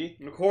identity.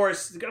 Of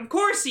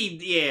course he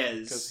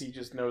is. Because he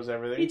just knows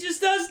everything.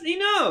 He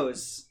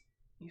knows.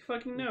 He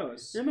fucking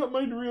knows. You're not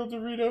my real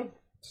Dorito.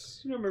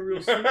 You're not my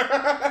real son.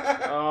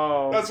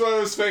 Oh. That's what I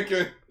was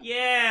thinking.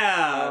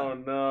 Yeah. Oh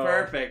no.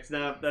 Perfect.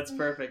 No, that's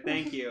perfect.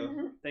 Thank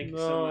you. Thank you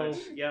so much.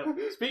 Yep.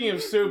 Speaking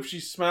of Soup, she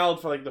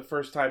smiled for like the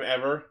first time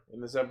ever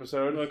in this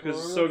episode. Because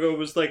Sogo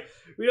was like,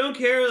 "We don't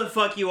care who the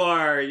fuck you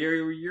are.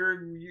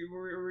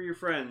 We're your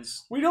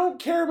friends. We don't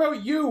care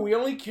about you. We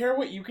only care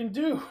what you can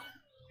do.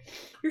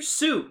 You're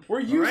Soup.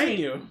 We're using right?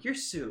 you. You're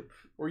Soup.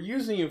 We're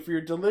using you for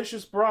your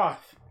delicious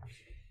broth."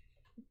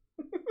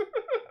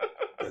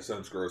 That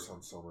sounds gross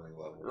on so many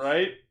levels.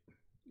 Right?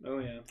 Oh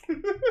yeah.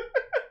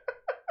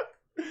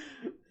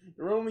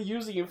 We're only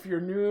using it for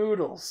your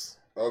noodles.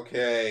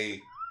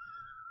 Okay.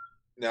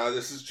 Now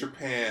this is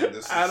Japan.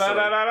 This is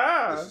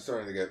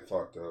starting to get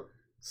fucked up.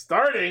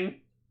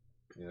 Starting?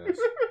 Yes.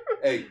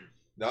 Hey,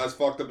 not as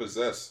fucked up as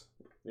this.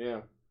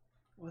 Yeah.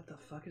 What the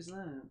fuck is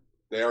that?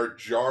 They are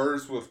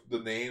jars with the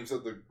names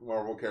of the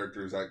Marvel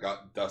characters that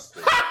got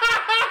dusted.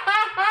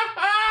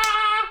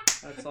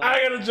 That's all.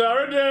 I got a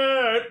jar of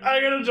dirt.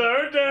 I got a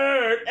jar of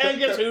dirt. And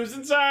guess who's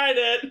inside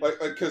it? Like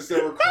because they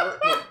were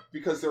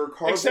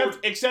cardboard.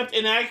 Except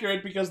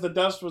inaccurate because the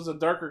dust was a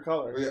darker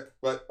color. Yeah,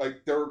 but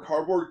like there were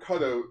cardboard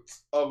cutouts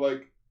of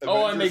like.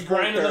 And they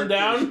grinded them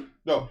down?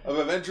 No, of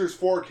Avengers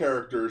 4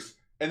 characters,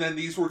 and then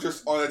these were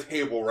just on a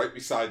table right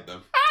beside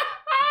them.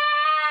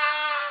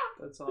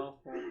 That's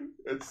awful.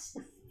 It's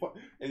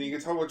and you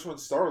can tell which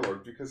one's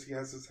Star-Lord because he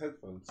has his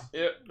headphones.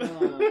 Yep.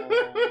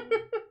 Oh,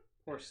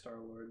 poor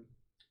Star-Lord.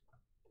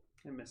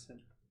 I miss him.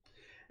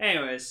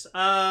 Anyways,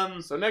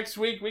 So next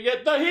week we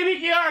get the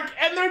Hibiki arc,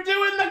 and they're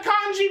doing the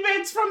kanji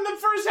bits from the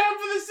first half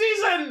of the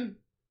season!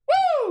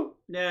 Woo!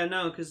 Yeah,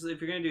 no, because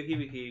if you're gonna do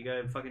Hibiki, you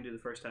gotta fucking do the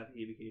first half of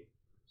Hibiki.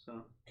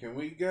 So. Can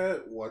we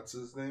get what's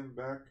his name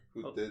back?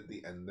 Who did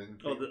the ending?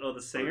 The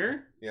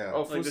singer? Yeah.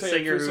 Oh, Like the Fusei,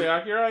 singer who-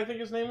 Fusei Akira, I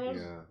think his name was?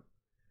 Yeah.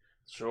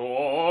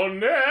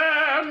 Shonen.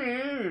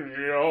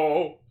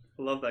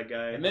 I love that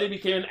guy. And then he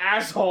became an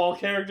asshole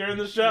character in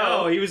the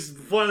show. No, he was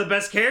one of the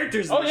best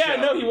characters in Oh the yeah,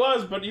 show. no, he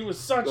was, but he was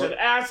such an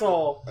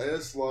asshole. I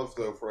just love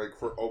though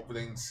for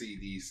opening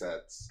CD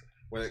sets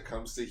when it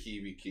comes to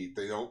Hibiki,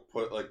 they don't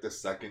put like the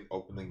second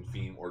opening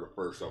theme or the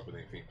first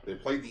opening theme. They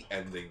play the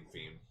ending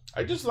theme.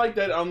 I just like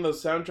that on the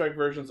soundtrack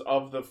versions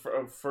of the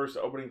first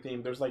opening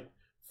theme. There's like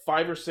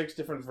 5 or 6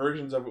 different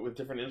versions of it with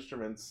different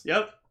instruments.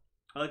 Yep.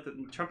 I like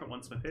the trumpet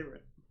one's my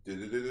favorite.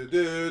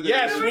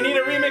 Yes, we need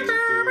a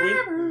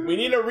remix. We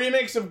need a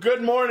remix of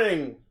Good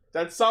Morning.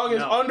 That song is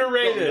No.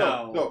 underrated.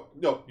 No.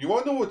 You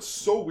want to know what's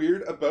so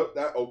weird about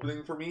that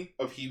opening for me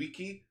of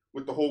Hibiki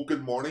with the whole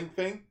good morning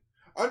thing?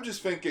 I'm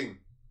just thinking,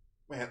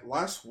 Man,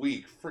 last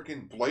week,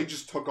 freaking Blade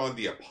just took on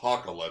the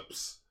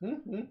apocalypse.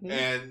 Mm-hmm.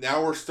 And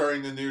now we're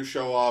starting the new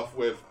show off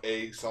with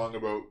a song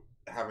about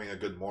having a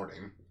good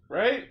morning.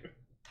 Right?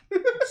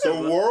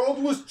 So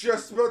world was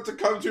just about to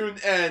come to an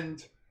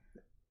end.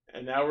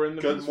 And now we're in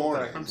the Good peaceful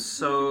morning. times. I'm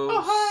so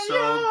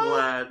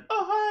glad.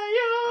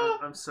 Ohio!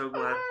 I'm so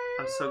glad.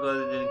 I'm so glad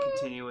they didn't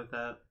continue with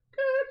that.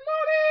 Good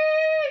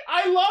morning!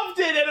 I loved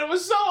it, and it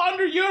was so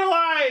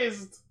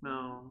underutilized!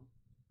 No.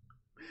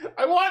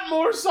 I want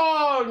more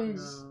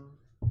songs! No.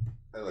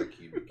 I like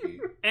Hibiki.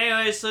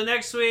 Anyway, so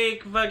next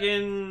week,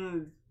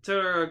 fucking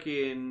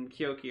Todoroki and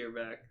Kyoki are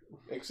back.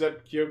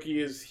 Except Kyoki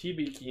is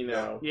Hibiki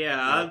now.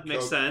 Yeah, No,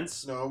 makes Kyoki-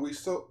 sense. No, we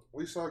saw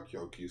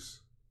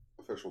Kyoki's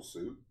official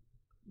suit.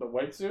 The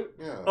white suit?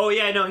 Yeah. Oh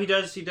yeah, no, he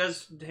does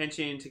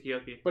henching into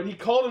Kyoki. But he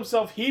called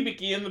himself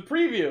Hibiki in the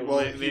preview.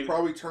 Well, maybe- he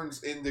probably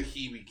turns into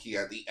Hibiki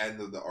at the end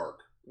of the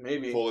arc,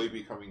 Maybe. fully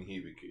becoming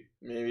Hibiki.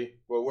 Maybe.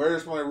 But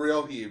where's my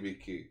real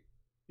Hibiki?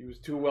 He was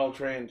too well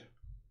trained.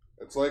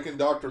 It's like in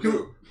Doctor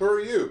Who. Who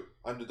are you?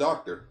 I'm the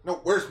doctor.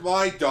 No, where's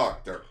my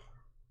doctor?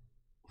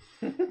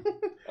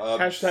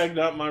 Hashtag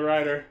not my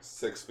rider.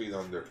 6 feet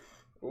under.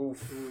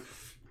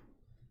 Oof.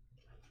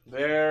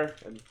 There,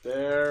 and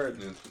there,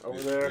 and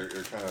over there.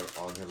 You're kind of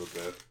on him a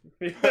bit.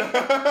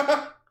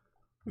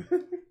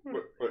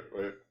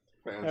 Wait.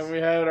 Fans. And we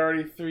had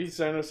already 3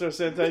 Dinosaur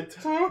Sentai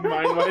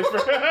Mind Wiper.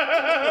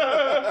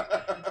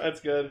 That's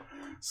good.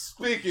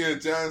 Speaking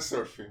of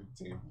dinosaur theme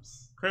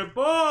teams.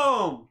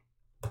 Kaboom!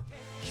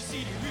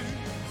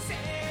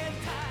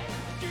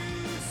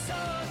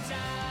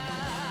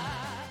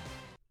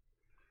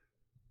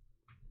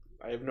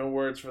 I have no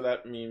words for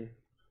that meme.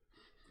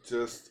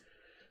 Just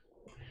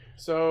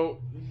So,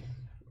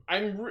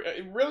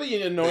 it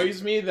really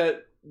annoys me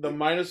that the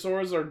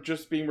Minosaurs are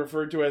just being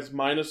referred to as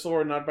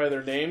Minosaur, not by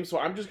their name. So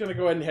I'm just going to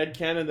go ahead and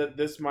headcanon that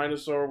this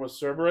Minosaur was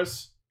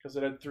Cerberus, because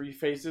it had 3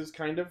 faces,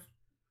 kind of.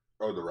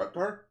 oh, the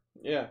Reptar?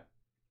 Yeah,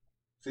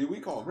 See,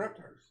 we call them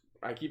Reptars.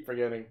 I keep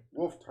forgetting.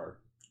 Wolftar.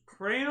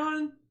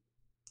 Crayon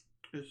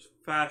is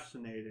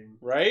fascinating.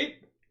 Right?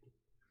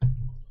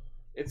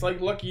 It's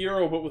like Lucky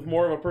Hero, but with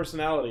more of a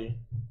personality.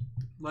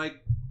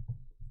 Like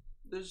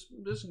this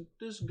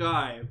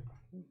guy.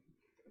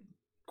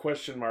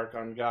 Question mark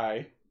on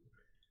guy.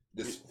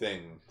 This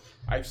thing.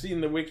 I've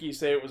seen the wiki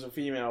say it was a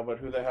female, but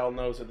who the hell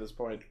knows at this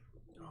point?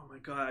 Oh my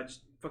god! I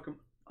just fucking.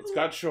 It's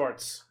got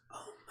shorts.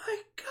 Oh my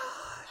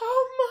god!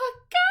 Oh my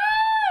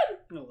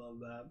god! I love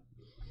that.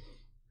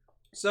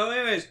 So,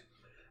 anyways,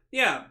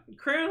 yeah,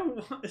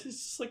 Crayon is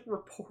just like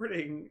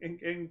reporting and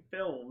getting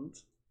filmed,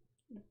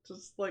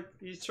 just like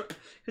he's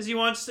because he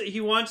wants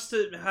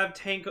to have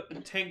Tank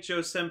Joe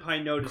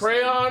Senpai notice.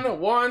 Crayon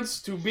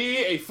wants to be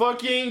a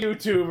fucking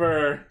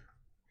YouTuber,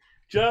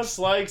 just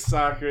like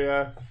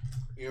Sakura.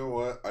 You know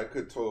what? I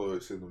could totally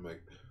see them make.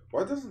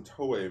 Why doesn't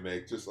Toei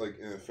make just like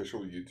an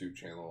official YouTube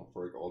channel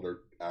for like all their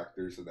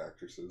actors and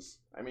actresses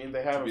I mean,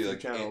 they have to a be few like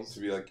channels. to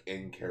be like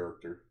in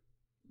character?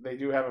 They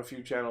do have a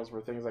few channels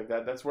where things like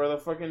that. That's where the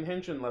fucking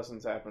Henshin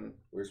lessons happen.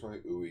 Where's my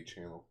Ui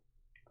channel?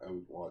 I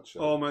would watch.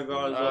 Oh my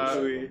God, Uh,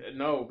 Ui.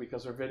 no,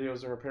 because her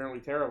videos are apparently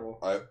terrible.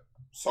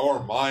 So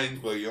are mine,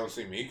 but you don't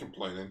see me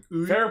complaining.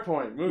 Fair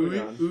point. Moving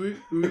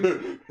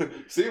on.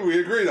 See, we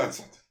agreed on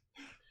something.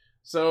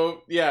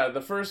 So, yeah, the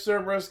first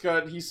Cerberus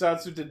got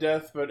Hisatsu to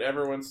death, but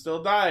everyone's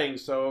still dying.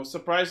 So,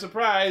 surprise,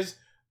 surprise,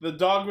 the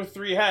dog with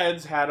 3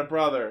 heads had a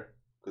brother.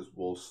 Because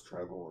wolves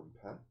travel in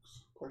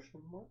packs?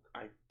 Question mark.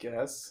 I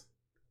guess.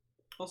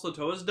 Also,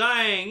 Toa's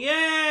dying!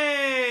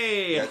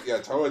 Yay! Yeah.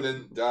 Toa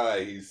didn't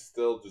die. He's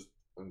still just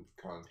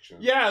unconscious.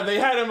 Yeah, they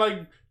had him,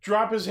 like,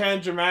 drop his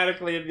hand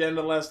dramatically at the end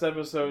of last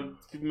episode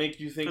to make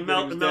you think And that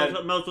he was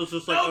dead. Melt was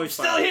just like, oh, he's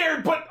still fine.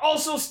 here, but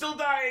also still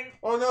dying!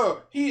 Oh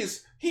no,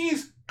 he's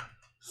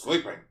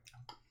sleeping.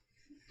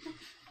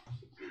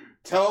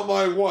 Tell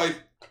my wife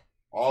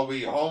I'll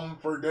be home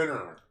for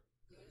dinner.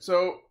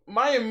 So,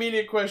 my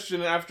immediate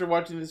question after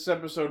watching this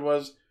episode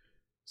was,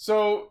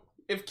 so,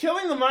 if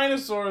killing the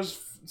Minosaurs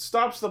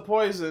stops the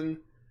poison,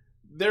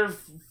 their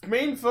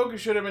main focus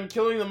should have been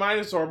killing the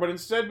Minosaur, but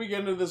instead we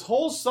get into this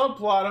whole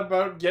subplot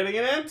about getting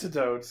an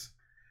antidote.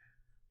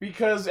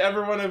 Because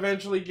everyone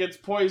eventually gets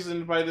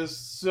poisoned by this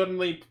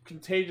suddenly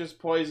contagious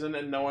poison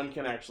and no one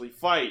can actually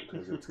fight.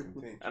 Because it's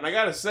contagious. And I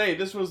gotta say,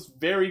 this was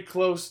very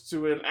close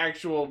to an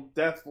actual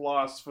death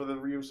loss for the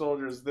Ryu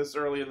soldiers this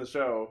early in the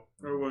show.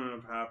 It wouldn't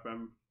have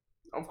happened.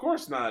 Of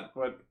course not,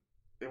 but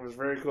it was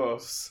very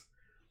close.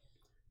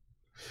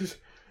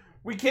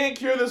 We can't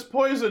cure this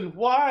poison.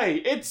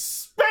 Why? It's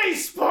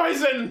space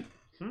poison!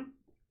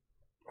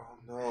 Oh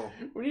no.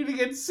 We need to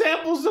get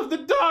samples of the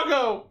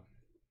doggo!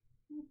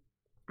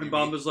 And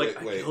Bomba's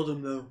like, wait. I killed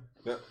him though.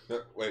 No,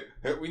 wait.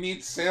 We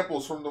need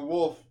samples from the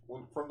wolf.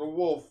 From the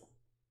wolf.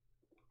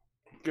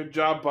 Good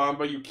job,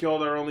 Bomba. You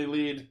killed our only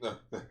lead.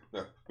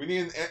 No. We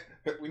need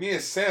a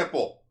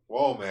sample.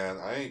 Whoa, man.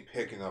 I ain't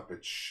picking up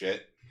its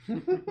shit.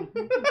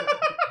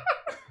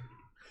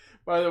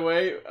 By the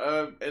way,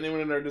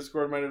 anyone in our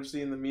Discord might have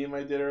seen the meme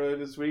I did earlier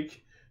this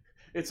week.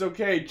 It's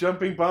okay.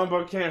 Jumping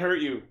Bomba can't hurt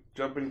you.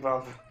 Jumping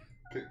Bomba.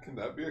 Can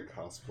that be a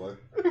cosplay?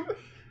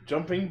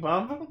 Jumping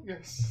Bomba?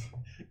 Yes.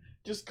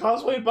 Just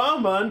cosplay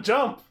Bomba and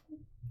jump.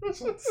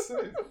 That's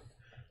insane.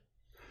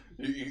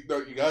 You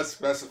gotta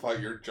specify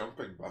your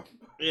jumping Bomba.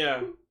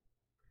 Yeah.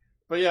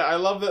 But yeah, I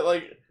love that,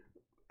 like,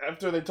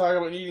 after they talk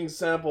about eating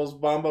samples,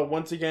 Bomba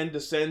once again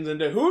descends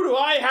into, who do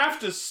I have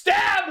to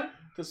stab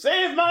to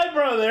save my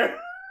brother?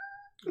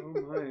 Oh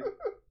my.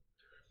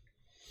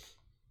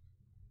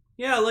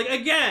 Yeah, like,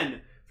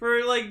 again,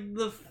 for, like,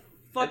 the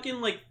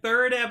fucking, like,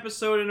 third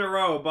episode in a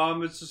row,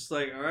 Bomba's just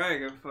like,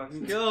 alright, I gotta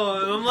fucking kill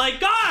him. And I'm like,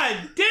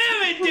 God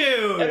damn it,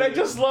 dude! And I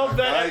just love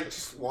Guy that.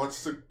 just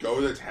wants to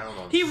go to town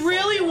on He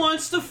really someone.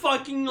 wants to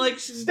fucking, like,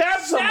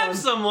 Stab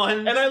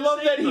someone. And I love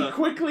that he Save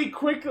them.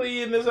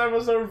 quickly in this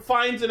episode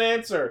finds an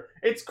answer.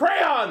 It's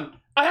Crayon!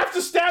 I have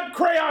to stab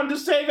Crayon to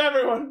save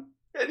everyone!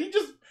 And he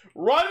just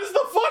runs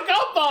the fuck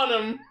up on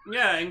him!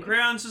 Yeah, and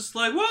Crayon's just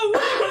like, whoa,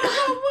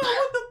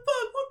 what the fuck?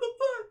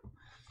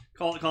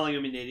 Calling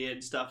him an idiot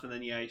and stuff, and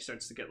then, yeah, he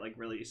starts to get, like,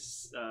 really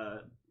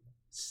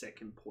sick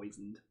and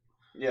poisoned.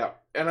 Yeah,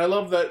 and I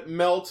love that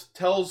Melt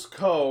tells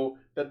Ko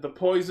that the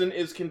poison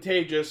is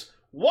contagious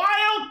while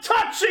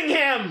touching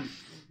him!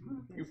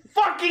 You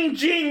fucking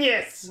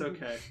genius! It's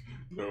okay.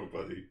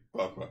 Nobody.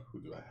 Baba,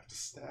 who do I have to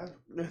stab?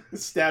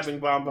 Stabbing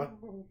Bomba.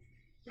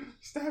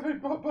 Stabbing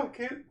Baba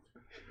can't.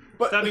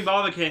 Stabbing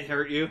Bomba can't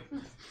hurt you.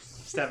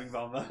 Stabbing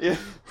Bomba. Yeah.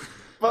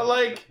 But,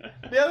 like,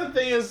 the other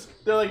thing is,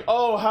 they're like,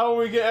 oh, how are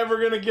we ever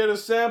going to get a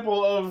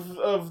sample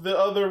of the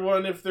other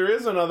one if there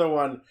is another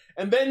one?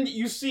 And then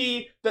you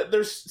see that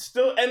there's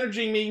still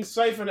energy being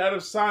siphoned out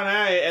of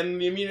Sanai, and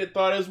the immediate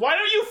thought is, why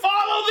don't you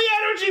follow the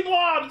energy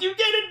blobs? You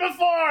did it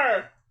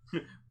before!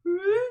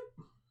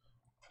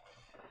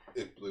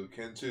 If Blue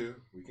can too,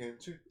 we can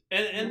too.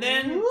 And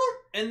then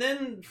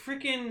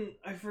freaking,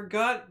 I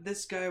forgot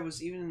this guy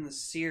was even in the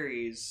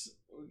series.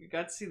 We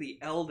got to see the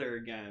Elder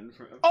again.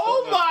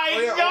 Oh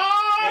my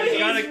god! you He's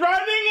gotta-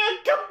 running a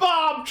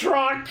kebab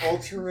truck!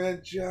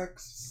 Ultraman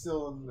Jack's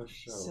still in the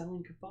show.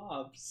 Selling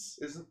kebabs.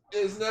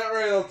 Isn't that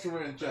right,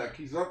 Ultraman Jack?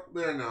 He's up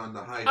there now in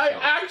the high I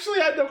shelf. actually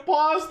had to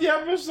pause the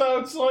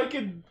episode so I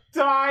could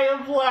die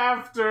of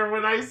laughter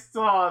when I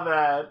saw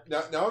that.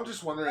 Now I'm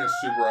just wondering if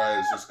Subaru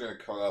is just going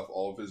to cut off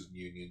all of his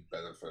union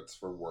benefits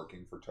for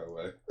working for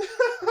Toei.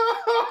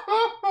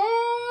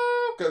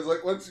 Because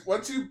like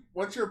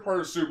once you're a part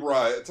of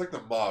Subaru, it's like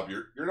the mob.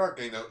 You're not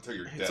getting out until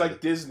you're dead. It's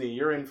like Disney,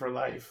 you're in for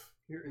life.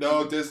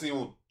 No, Disney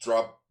will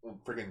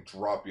freaking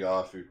drop you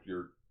off if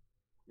you're,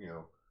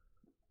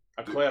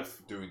 A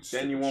cliff. doing. Then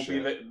Stupid you won't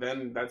shit. be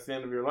then that's the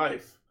end of your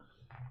life.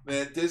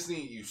 Man,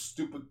 Disney, you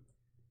stupid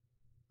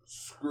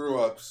screw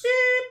ups.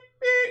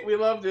 Beep, beep. We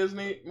love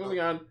Disney. Moving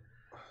on.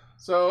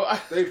 So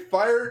They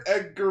fired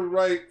Edgar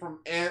Wright from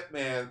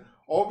Ant-Man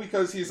all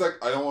because he's like,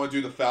 I don't want to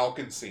do the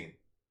Falcon scene.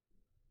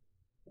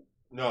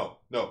 No,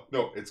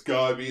 it's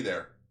gotta be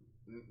there.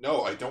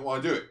 No, I don't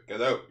want to do it.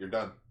 Get out. You're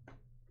done.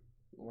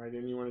 why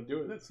didn't you want to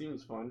do it? That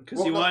seems fun. Because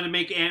Well, he no- wanted to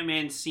make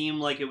Ant-Man seem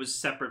like it was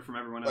separate from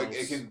everyone else. Like,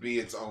 it can be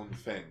its own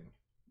thing.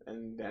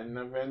 And then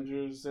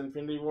Avengers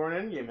Infinity War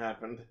and Endgame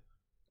happened.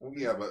 Well,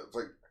 yeah, but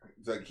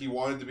it's like he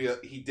wanted to be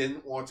he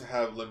didn't want to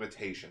have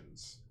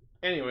limitations.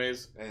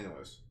 Anyways,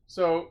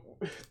 So,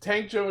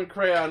 Tank Joe and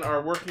Crayon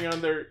are working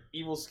on their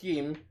evil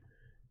scheme,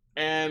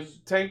 and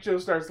Tank Joe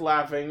starts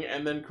laughing,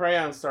 and then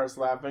Crayon starts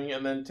laughing,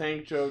 and then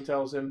Tank Joe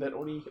tells him that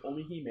only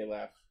he may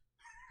laugh.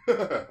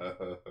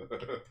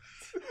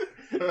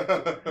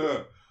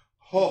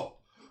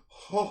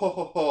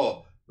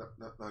 No,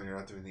 you're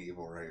not doing the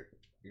evil right.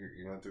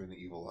 You're not doing the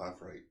evil laugh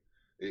right.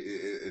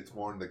 It's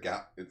more in the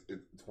gap.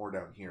 It's more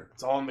down here.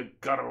 It's all in the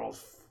guttural,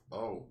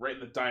 Oh, right in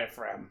the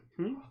diaphragm.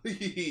 no,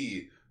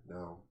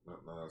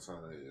 that's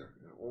not it either.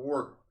 We'll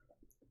work.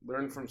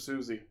 Learn from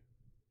Susie.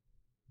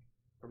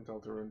 From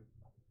Deltarune.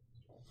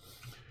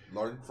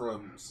 Learn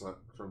from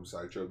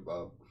Sideshow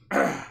Bob.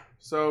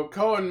 So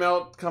Ko and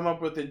Melt come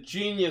up with a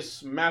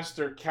genius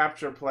master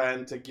capture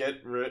plan to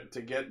get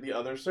the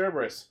other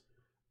Cerberus.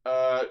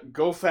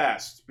 Go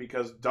fast,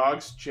 because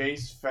dogs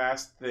chase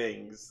fast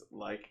things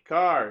like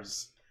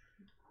cars.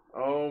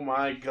 Oh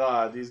my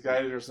god, these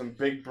guys are some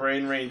big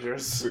brain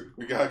rangers.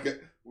 We gotta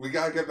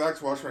get back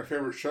to watch my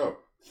favorite show.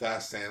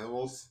 Fast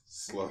Animals,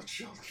 Slow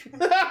Children.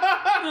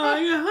 Oh,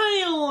 I got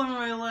honey all over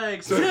my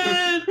legs.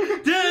 Dun,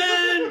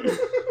 dun.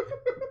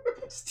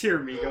 It's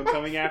Tiramigo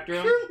coming after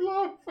him. Good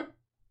love.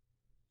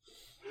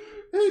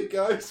 Hey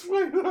guys,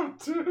 wait up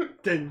too.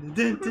 Dun,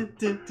 dun, dun,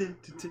 dun, dun, dun,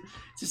 dun.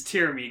 Just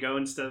Tiramigo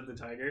instead of the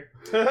tiger.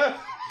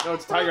 No,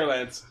 it's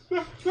Tigerlands.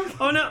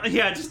 Oh no!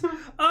 Yeah, just oh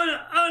no!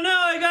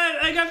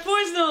 I got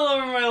poison all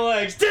over my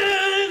legs.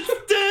 Dun,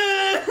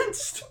 dun.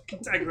 Just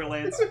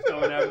Tigerlands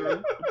going after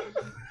him.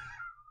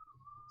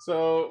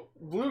 So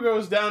Blue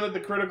goes down at the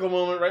critical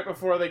moment right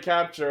before they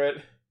capture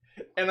it,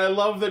 and I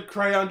love that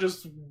Crayon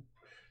just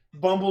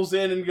bumbles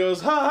in and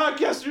goes, haha,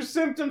 guess your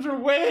symptoms were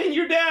weighing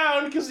you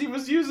down because he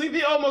was using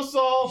the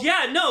Omosol.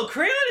 Yeah, no,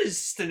 Crayon is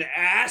just an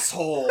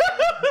asshole.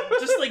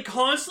 Just like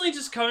constantly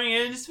just coming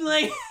in and just be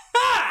like,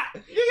 ha!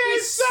 You You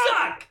guys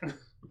suck! suck!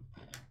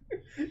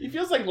 He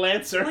feels like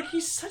Lancer. Like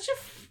he's such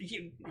a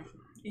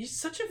he's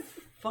such a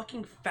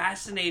fucking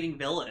fascinating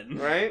villain,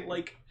 Right?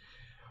 Like,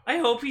 I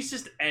hope he's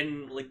just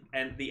end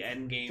the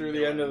end game Through the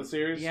villain. end of the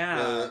series?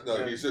 Yeah. No,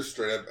 Yeah. he's just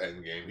straight up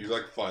endgame. He's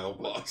like final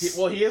boss.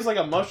 He is like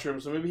a mushroom,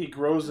 so maybe he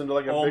grows into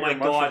like a Oh bigger my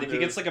mushroom. god! If he dude.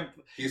 gets like a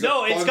He's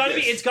no, a it's gotta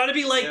be. fungus. It's gotta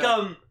be like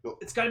Yeah.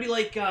 It's gotta be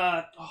like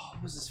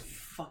what was his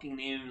fucking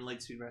name in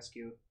Lightspeed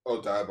Rescue?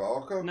 Oh,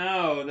 Diabolico?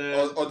 No,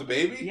 the Oh, the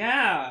baby?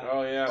 yeah.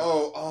 Oh yeah.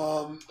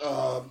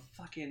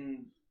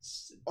 Fucking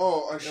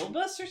I should...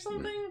 Ilbus or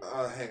something.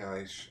 Hang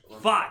on.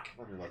 Fuck.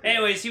 Let me look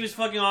Anyways, he was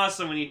fucking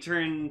awesome when he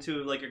turned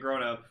into like a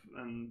grown up,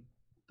 and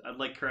I'd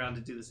like Crown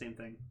to do the same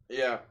thing.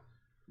 Yeah.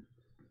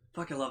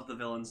 Fuck, I love the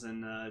villains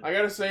in. I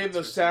gotta say,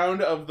 the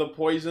sound of the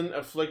poison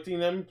afflicting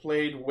them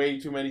played way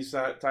too many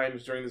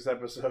times during this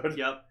episode.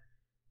 Yep.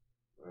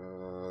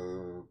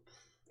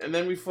 And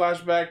then we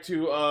flash back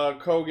to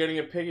Ko getting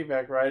a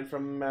piggyback ride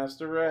from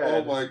Master Red.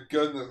 Oh my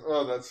goodness.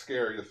 Oh, that's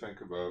scary to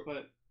think about.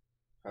 But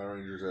Power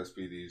Rangers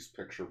SPD's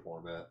picture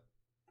format.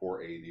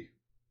 480.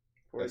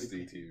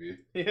 SDTV.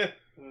 Yeah.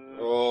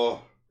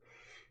 Oh.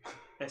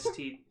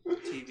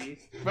 STTV.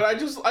 But I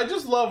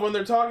just love when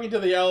they're talking to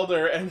the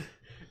Elder and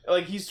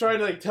like he's trying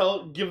to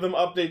like give them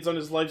updates on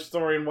his life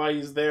story and why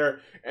he's there,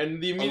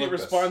 and the immediate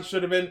Olympus. response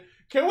should have been,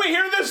 "Can we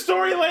hear this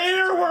story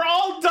later? We're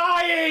all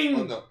dying."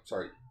 Oh no,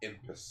 sorry,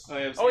 Impus.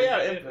 Oh yeah,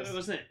 Impus.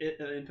 Wasn't it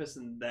Impus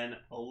and then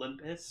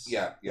Olympus?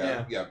 Yeah.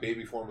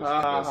 Baby form was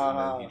Ah, Impus, ha, and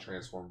ha. then he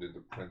transformed into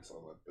Prince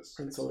Olympus.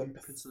 Prince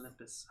Olympus. Prince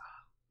Olympus.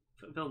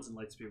 Villains in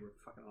Lightspeed were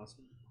fucking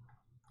awesome.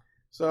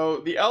 So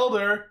the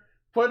Elder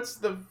puts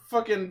the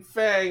fucking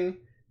Fang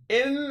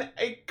in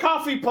a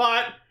coffee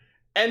pot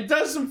and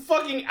does some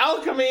fucking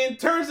alchemy and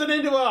turns it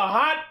into a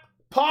hot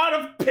pot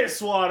of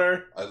piss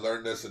water. I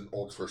learned this in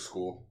Ultra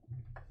School.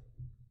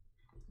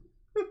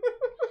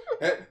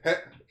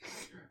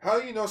 How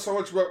do you know so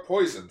much about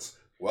poisons?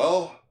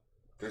 Well,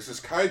 there's this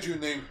kaiju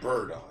named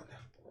Birdon.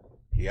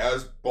 He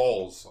has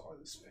balls on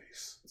his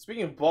face.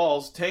 Speaking of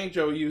balls,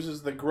 Tanjo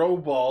uses the grow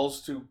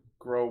balls to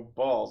grow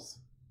balls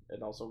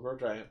and also grow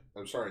giant.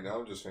 I'm sorry, now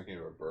I'm just thinking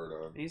about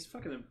Birdon. He's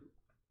fucking.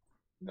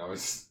 Now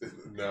it's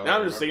no. Now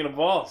I'm just thinking of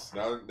balls.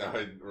 Now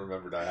I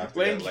remembered I have to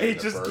Lane get K Lane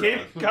to just Birdon.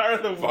 gave Gar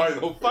the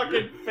Final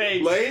fucking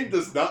face. Lane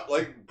does not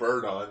like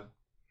Birdon.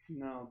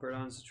 No,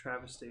 Birdon's a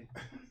travesty.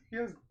 He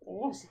has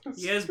balls.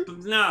 Yes,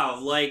 no,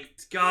 like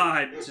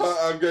God. Just,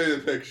 I'm getting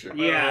the picture.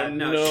 yeah, Oh,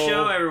 no, no.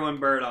 Show everyone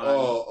Birdon.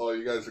 Oh,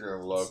 you guys are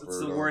gonna love it's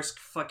Birdon. the worst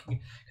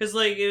fucking. Because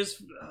like it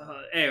was.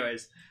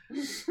 Anyways,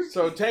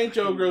 So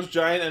Tanjo grows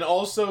giant, and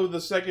also the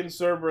second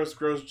Cerberus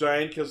grows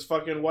giant, because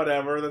fucking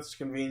whatever, that's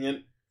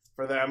convenient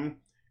for them.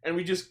 And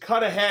we just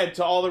cut ahead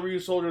to all the Ryu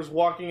soldiers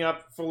walking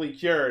up fully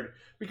cured.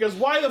 Because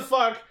why the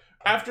fuck,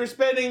 after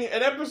spending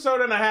an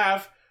episode and a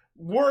half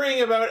worrying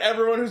about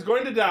everyone who's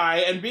going to die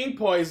and being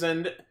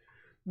poisoned,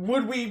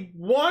 would we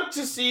want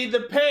to see the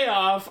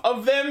payoff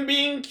of them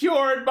being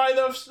cured by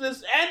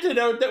this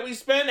antidote that we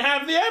spent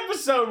half the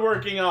episode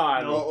working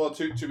on? Well,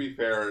 to be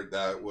fair,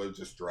 that would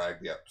just drag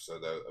the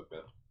episode out a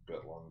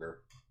bit longer.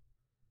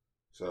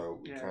 So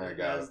we kind yeah, of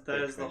got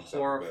that is the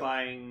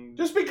horrifying.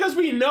 Just because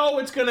we know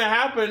it's gonna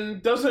happen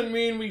doesn't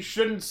mean we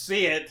shouldn't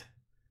see it.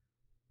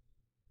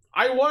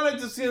 I wanted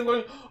to see them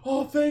going,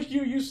 "Oh, thank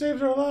you, you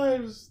saved our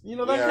lives." You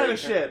know, that Yeah, kind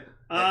of yeah. shit.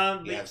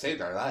 You have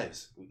saved our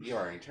lives. You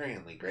are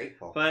eternally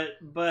grateful. But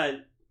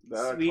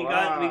we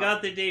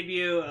got the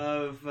debut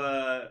of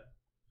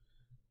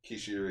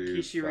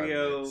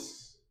Kishiryu.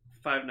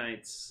 Five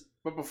Nights.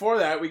 But before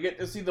that, we get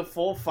to see the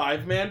full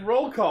 5-man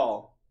roll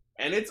call.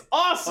 And it's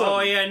awesome! Oh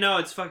yeah, no,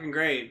 it's fucking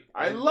great.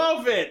 I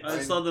love it! I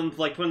just love them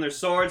like putting their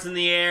swords in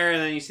the air,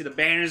 and then you see the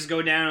banners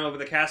go down over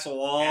the castle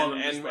wall.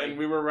 And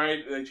we were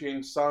right, they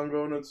changed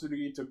Sango no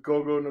Tsurugi to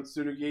Gogo no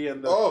Tsurugi,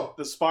 and Oh,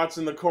 the spots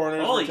in the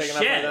corners Holy were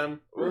taken shit. up by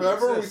them. Ooh,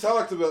 remember what's we this?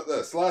 talked about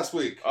this last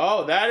week.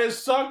 Oh, that is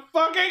so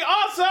fucking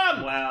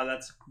awesome! Wow,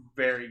 that's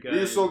very good.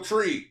 Ryuso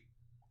Tree.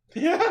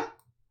 Yeah!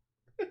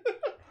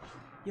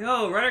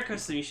 Yo, Rider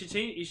Custom, you should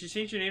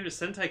change your name to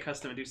Sentai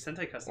Custom and do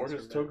Sentai Custom. Or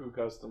just Toku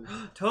Custom.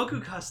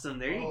 Toku Custom,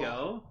 there you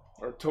go.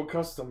 Or To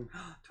Custom.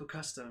 To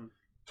Custom.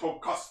 To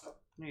custom.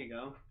 There you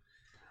go.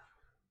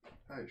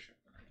 I should.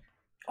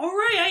 All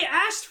right, I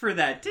asked for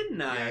that,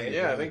 didn't I?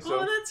 Yeah, I think so.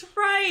 Oh, that's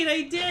right,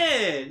 I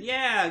did.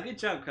 Yeah, good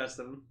job,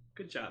 Custom.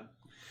 Good job.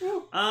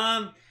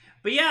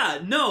 But yeah,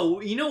 no,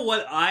 you know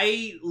what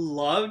I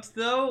loved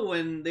though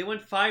when they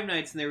went 5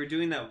 nights and they were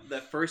doing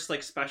that first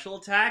like special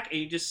attack and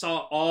you just saw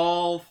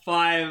all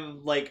 5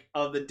 like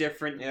of the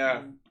different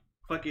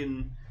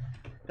fucking.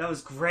 That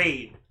was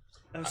great.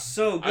 That was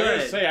so good. I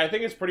gotta say, I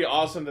think it's pretty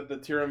awesome that the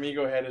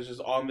Tiramigo head is just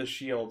on the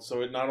shield,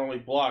 so it not only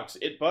blocks,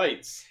 it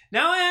bites.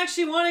 Now I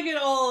actually want to get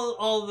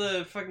all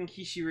the fucking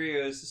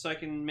Kishiryos so I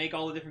can make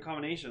all the different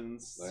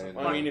combinations.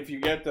 I mean, if you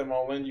get them,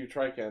 I'll lend you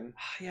Triken.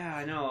 Yeah,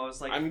 I know. I was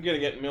like, I'm gonna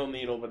get Mill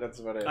Needle, but that's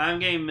about it. I'm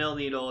getting Mill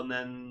Needle, and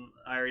then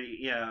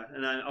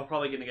and then I'm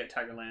probably gonna get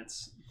Tiger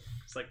Lance.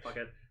 It's like fuck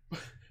it.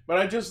 But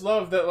I just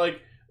love that,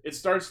 like, it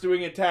starts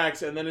doing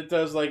attacks, and then it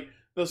does, like,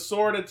 the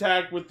sword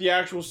attack with the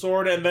actual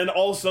sword, and then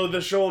also the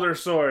shoulder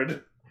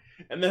sword.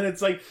 And then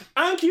it's like,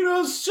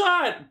 Ankylo's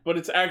shot! But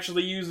it's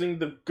actually using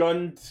the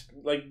gun,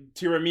 like,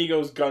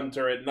 Tiramigo's gun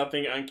turret,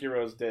 nothing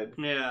Ankylo's did.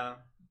 Yeah.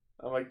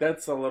 I'm like,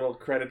 that's a little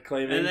credit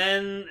claiming.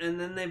 And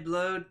then they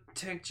blow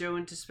Tank Joe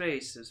into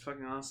space. It's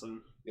fucking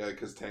awesome. Yeah,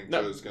 because Tank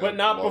No, Joe's gonna but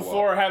not blow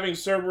before up. having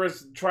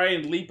Cerberus try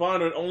and leap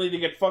onto it only to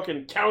get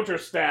fucking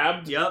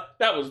counter-stabbed. Yep.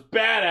 That was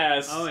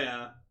badass. Oh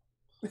yeah.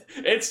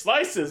 It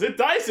slices, it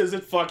dices,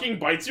 it fucking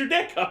bites your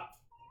dick off.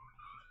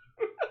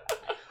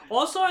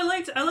 Also, I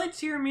liked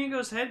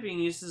Tiramigo's head being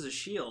used as a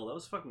shield. That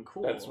was fucking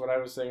cool. That's what I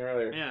was saying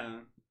earlier. Yeah.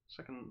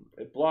 Fucking.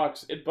 It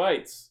blocks, it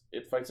bites,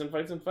 it fights and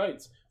fights and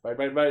fights. Fight,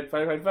 fight, fight,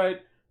 fight, fight,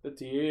 fight. The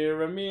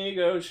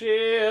Tiramigo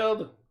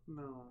shield.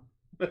 No.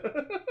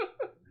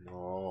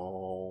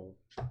 No.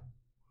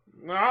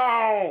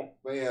 No!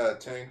 But yeah,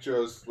 Tank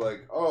Joe's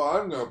like, oh,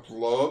 I'm gonna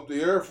blow up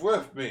the Earth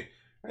with me.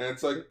 And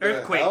it's like, the hell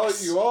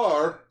Earthquakes. you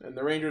are. And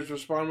the Rangers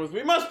respond with,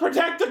 we must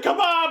protect the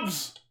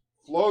kebabs!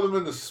 Float them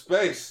into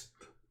space.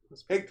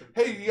 Hey,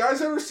 you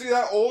guys ever see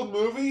that old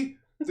movie?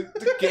 The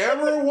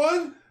Gamera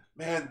one?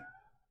 Man,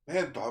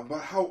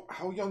 Bumba,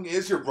 how young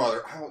is your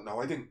brother? I don't know,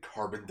 I didn't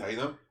carbon date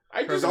him.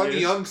 He's on the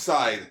young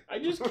side. I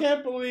just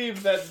can't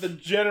believe that the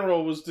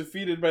general was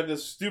defeated by the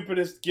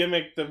stupidest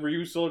gimmick the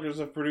Ryu soldiers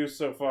have produced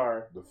so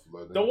far.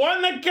 The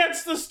one that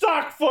gets the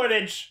stock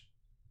footage!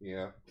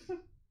 Yeah.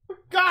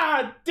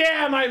 God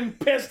damn, I'm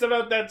pissed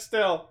about that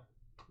still.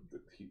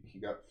 He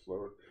got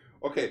floated.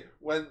 Okay,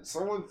 when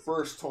someone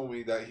first told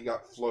me that he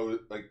got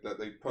floated, like that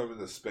they put him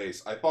into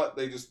space, I thought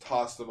they just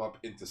tossed him up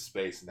into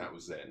space and that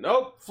was it.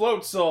 Nope,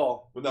 float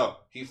soul. But no,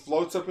 he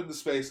floats up into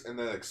space and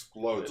then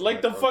explodes.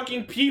 Like the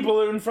fucking pea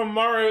balloon from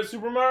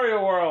Super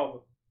Mario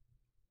World.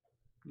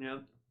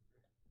 Yep.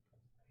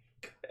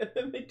 And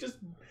then they just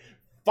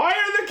fire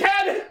the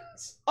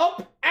cannons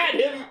up at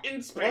him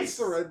in space. What's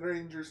the Red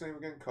Ranger's name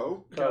again?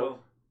 Ko?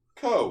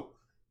 Ko.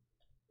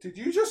 Did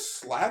you just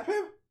slap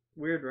him?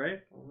 Weird,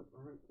 right?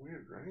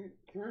 Weird, right?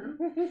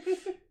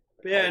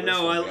 But yeah, Oh,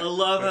 no, this I one,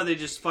 love how they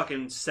just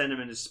fucking send him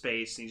into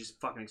space and he just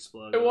fucking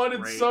explodes. I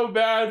wanted so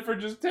bad for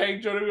just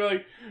Tank Joe to be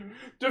like,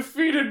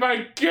 defeated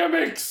by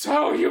gimmicks,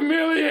 how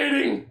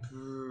humiliating!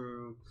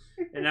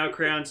 And now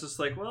Crayon's just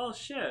like, well,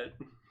 shit.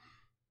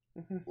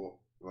 Well,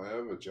 do I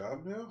have a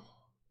job now?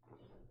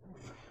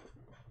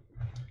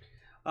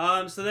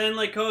 So then,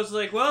 like, Ko's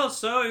like, well,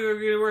 so you're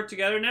gonna work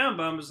together now? And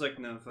Bamba's like,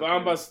 no, fuck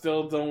Bamba you.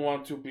 still don't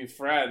want to be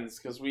friends,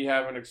 because we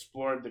haven't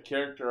explored the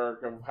character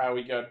arc of how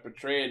he got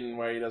betrayed and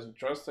why he doesn't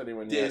trust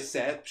anyone yet.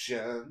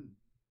 Deception.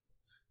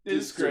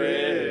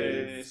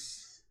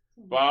 Disgrace.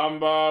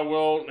 Bamba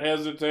won't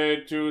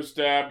hesitate to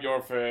stab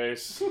your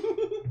face.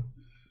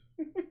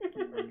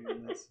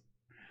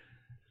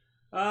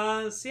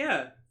 So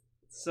yeah.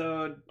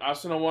 So,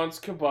 Asuna wants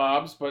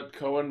kebabs, but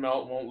Ko and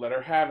Melt won't let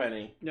her have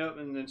any. nope,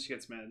 and then she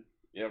gets mad.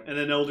 Yep. And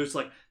then Elder's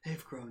like,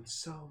 they've grown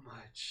so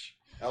much.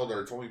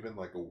 Elder, it's only been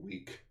like a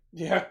week.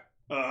 Yeah.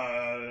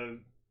 Kebab?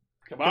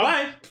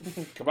 Kebab?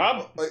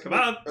 Kebab?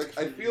 Kebab. Like,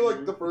 I feel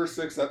like the first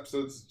 6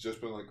 episodes has just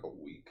been like a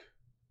week.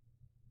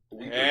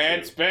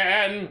 It's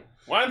been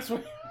once we...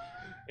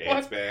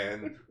 It's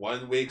been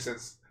 1 week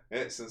since our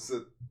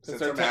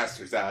our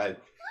master died.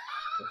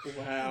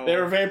 Wow. They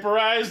were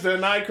vaporized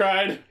and I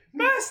cried,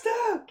 Master!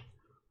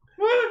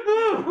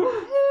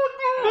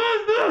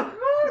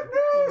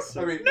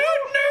 I mean,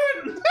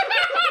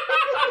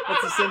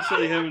 That's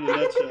essentially him in a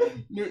nutshell.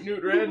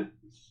 Newt Red.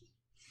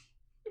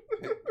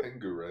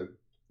 Pengu Red.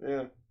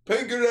 Yeah.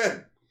 Pengu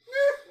Red!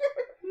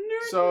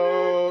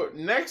 So,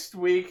 next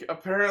week,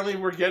 apparently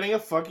we're getting a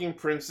fucking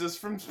princess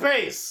from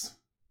space.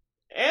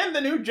 And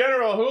the new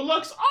general who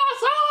looks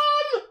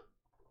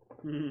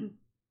awesome!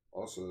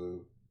 Also,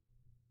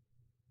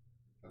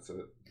 that's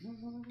it.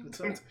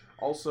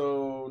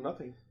 Also,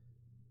 nothing.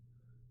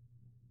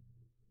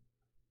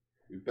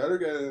 We better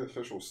get an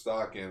official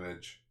stock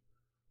image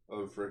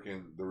of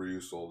freaking the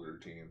Ryu Soldier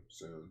team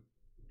soon.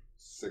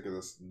 Sick of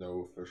this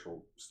no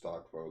official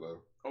stock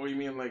photo. Oh, you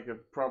mean like the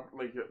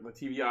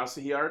TV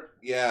Asahi art?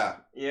 Yeah.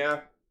 Yeah.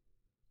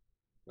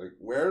 Like,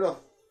 where the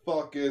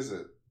fuck is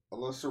it?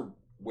 Unless they're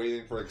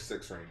waiting for like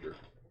Six Ranger.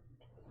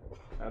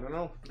 I don't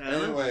know.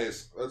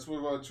 Anyways, let's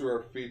move on to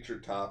our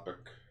featured topic.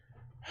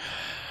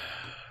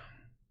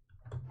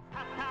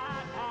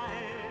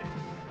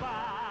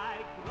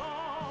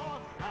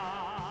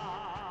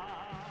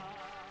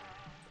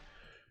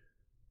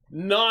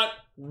 Not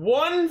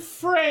one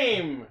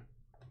frame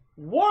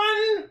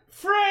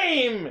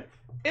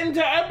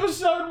into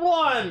episode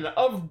 1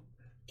 of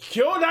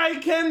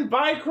Kyodaiken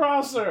by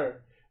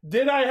Crosser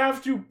did I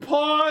have to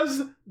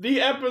pause the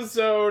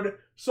episode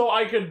so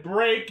I could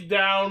break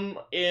down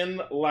in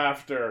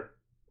laughter.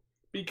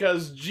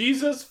 Because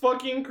Jesus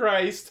fucking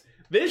Christ,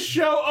 this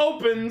show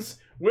opens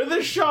with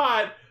a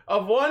shot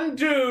of one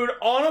dude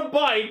on a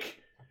bike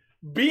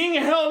being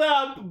held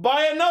up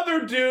by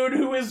another dude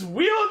who is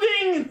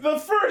wielding the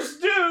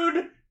first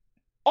dude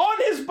on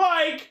his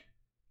bike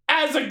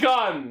as a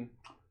gun.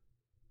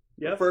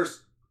 Yep.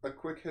 First, a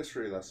quick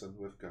history lesson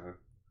with God.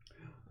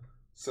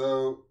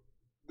 So,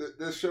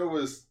 this show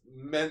was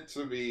meant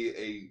to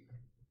be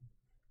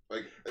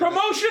like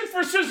Promotion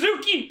for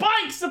Suzuki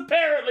bikes,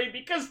 apparently,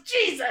 because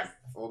Jesus!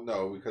 Well,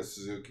 no, because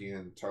Suzuki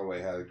and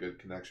Toei had a good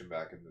connection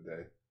back in the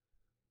day.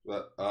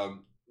 But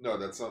no,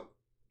 that's not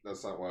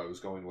what I was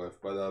going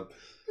with. But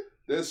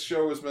this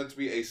show is meant to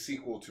be a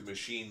sequel to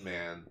Machine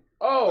Man,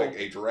 Oh, like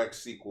a direct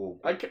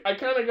sequel. I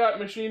kind of got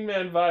Machine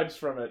Man vibes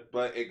from it.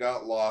 But it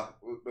got lost.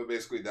 But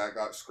basically, that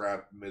got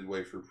scrapped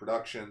midway through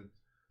production.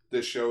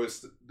 This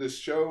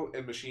show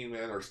and Machine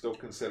Man are still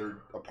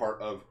considered a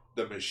part of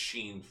the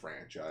Machine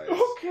franchise,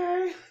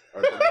 Okay.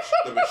 or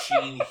the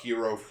Machine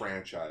Hero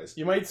franchise.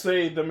 You might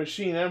say the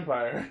Machine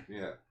Empire.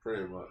 Yeah,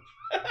 pretty much.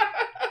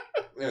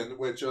 And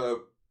which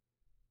the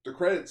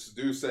credits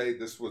do say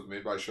this was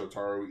made by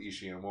Shotaro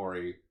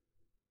Ishimori,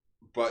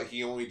 but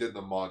he only did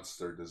the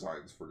monster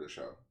designs for the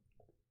show.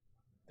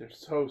 They're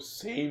so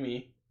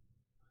samey.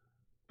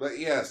 But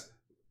yes,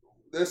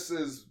 this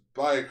is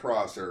by a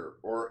crosser,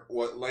 or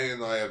what Lane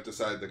and I have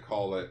decided to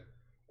call it,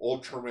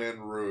 Ultraman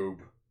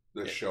Rube,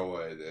 the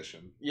Showa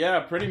edition.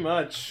 Yeah, pretty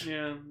much.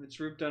 Yeah, it's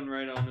Rube done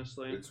right,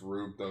 honestly. It's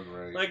Rube done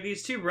right. Like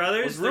these two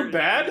brothers. Was Rube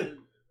bad?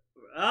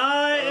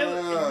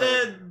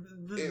 It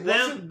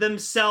wasn't-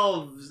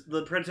 Themselves,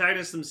 the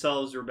protagonists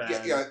themselves were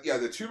bad. yeah.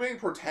 The two main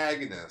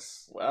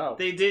protagonists, Wow.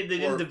 They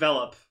didn't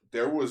develop.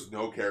 there was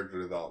no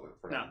character development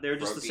for them. No, they were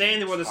just throughout the same.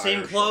 They wore the same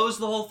entire clothes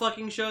show. the whole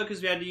fucking show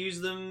because we had to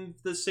use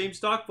the same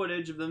stock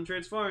footage of them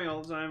transforming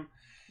all the time.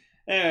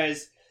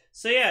 Anyways,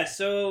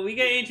 so we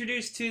get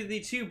introduced to the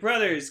two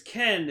brothers,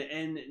 Ken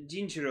and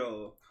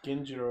Jinchiro.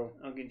 Ginjiro.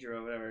 Oh,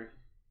 Ginchiro, whatever.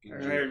 I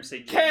Ginjiro. heard him say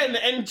Jin. Ken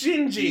and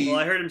Ginji! Well,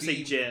 I heard him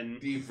say Jin.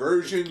 The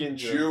virgin Ginjo.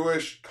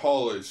 Jewish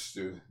college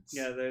students.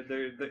 Yeah,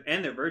 they're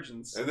and they're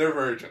virgins. And they're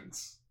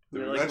virgins.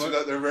 Did They we like mention mo-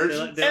 that they're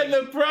virgins? they- And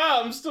the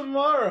prom's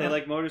tomorrow! They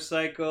like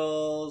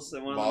motorcycles,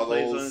 and one of them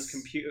plays on his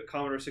Models.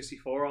 Commodore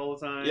 64 all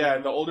the time. Yeah,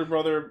 the older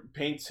brother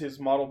paints his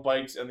model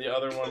bikes, and the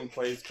other one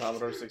plays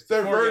Commodore 64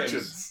 They're games.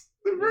 virgins.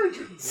 They're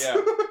virgins.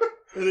 Yeah.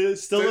 They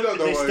still They live, don't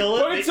know they why. still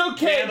But live, it's they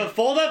okay. have a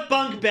fold-up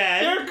bunk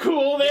bed, They're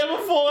cool, they have a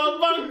full-out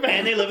bunk bed!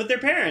 and they live with their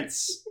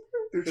parents.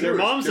 They're Their Jewish.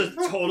 mom's a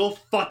total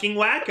fucking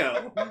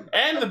wacko.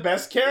 And the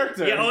best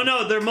character! Yeah, oh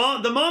no, the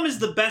mom is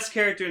the best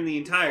character in the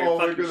entire Oh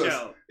my fucking goodness.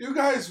 show. You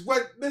guys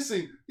went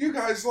missing. You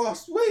guys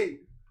lost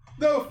weight.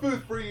 No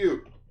food for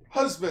you.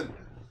 Husband.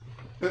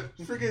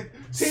 Freaking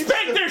teach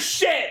Spank them, their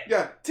shit!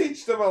 yeah,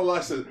 teach them a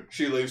lesson.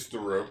 She leaves the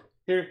room.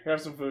 Here,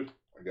 have some food.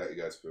 I got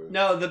you guys food.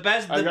 No, the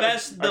best one.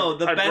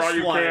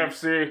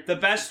 KFC. The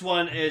best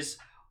one is,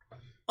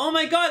 oh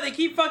my god, they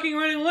keep fucking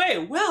running away.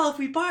 Well, if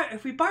we bar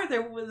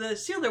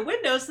seal their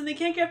windows, then they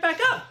can't get back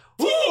up.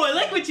 Ooh, I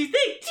like what you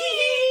think.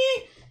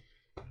 Tee.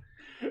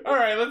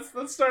 Alright,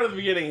 let's start at the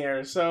beginning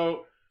here.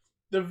 So,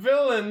 the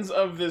villains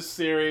of this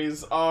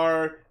series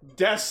are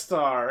Death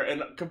Star,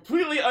 a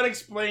completely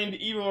unexplained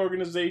evil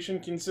organization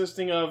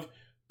consisting of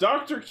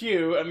Dr.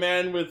 Q, a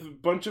man with a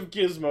bunch of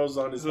gizmos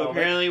on his Who helmet,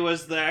 apparently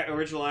was the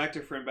original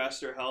actor for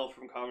Ambassador Hell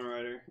from Kamen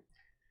Rider.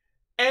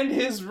 and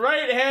his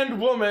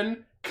right-hand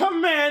woman,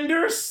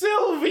 Commander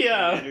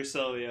Sylvia. Commander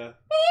Sylvia.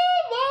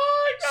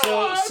 Oh my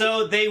god!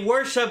 So they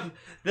worship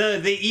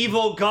the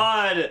evil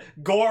god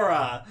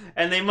Gora,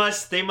 and they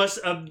must appeal It's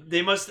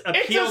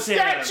a to him.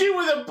 statue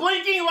with a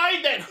blinking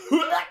light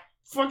that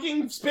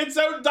fucking spits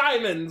out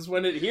diamonds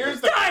when it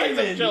hears the cries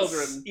of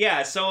children.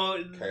 Yeah,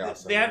 so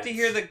Chaos they have to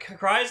emeralds. hear the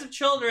cries of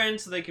children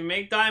so they can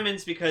make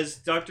diamonds because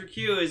Dr.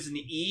 Q is an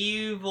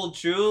evil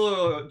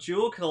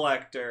jewel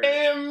collector.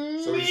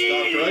 So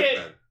he's Dr.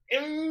 Eggman.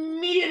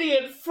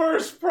 Immediate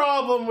first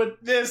problem with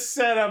this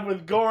setup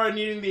with Gora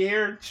needing to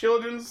hear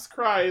children's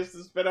cries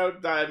to spit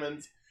out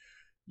diamonds.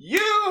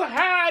 You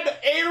had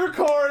a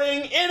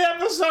recording in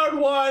episode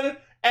 1,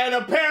 and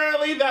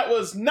apparently that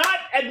was not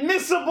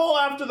admissible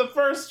after the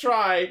first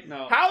try.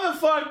 No. How the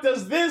fuck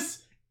does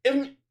this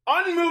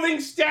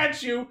unmoving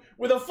statue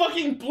with a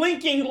fucking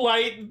blinking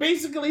light,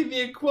 basically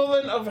the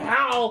equivalent of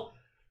HAL,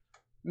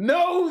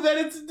 know that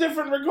it's a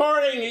different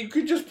recording? You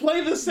could just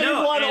play the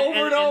same one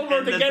over and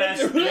over to the get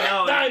best- it to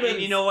diamonds. and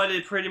you know what?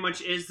 It pretty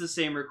much is the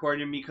same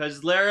recording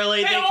because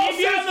literally They all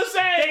keep sound the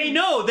same.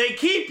 they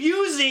keep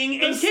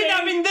using and The same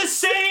kidnapping the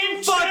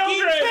same fucking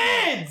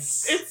children.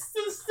 kids. It's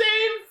the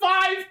same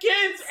 5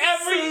 kids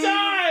every Same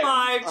time,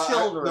 5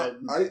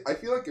 children. I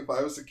feel like if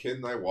I was a kid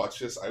and I watched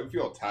this, I would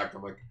feel attacked.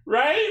 I'm like,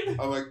 right?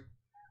 I'm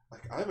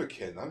a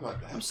kid. I'm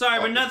not that. I'm sorry,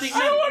 but fucking nothing- I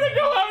don't want to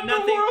go out in the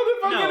Nothing- world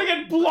if I'm no. gonna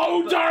get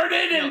blow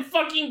darted No. and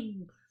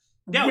fucking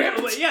Yeah,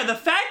 whipped. yeah, the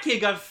fat kid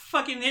got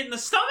fucking hit in the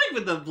stomach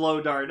with the blow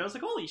dart. I was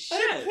like, holy shit.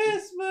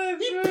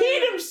 He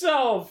peed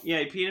himself. Yeah,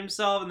 he peed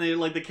himself, and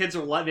the kids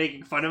were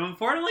making fun of him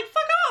for it. I'm like,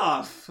 fuck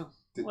off.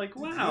 Did Like,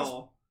 you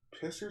wow.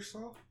 just piss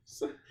yourself?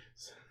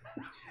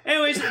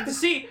 Anyways,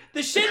 see,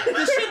 the shit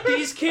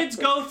these kids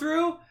go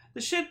through,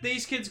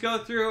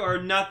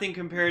 are nothing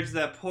compared to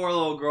that poor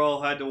little girl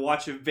who had to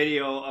watch a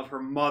video of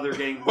her mother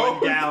getting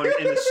run down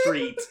in the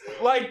street.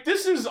 Like,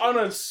 this is on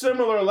a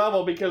similar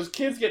level because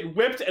kids get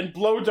whipped and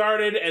blow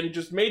darted and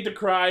just made to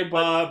cry,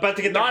 but But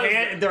to get Not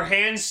their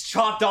hands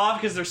chopped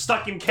off because they're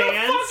stuck in the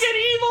cans.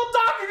 fucking evil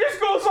doctor just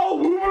goes all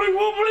woobly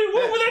woobly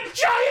woo with a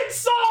giant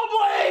saw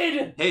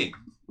blade. Hey,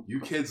 You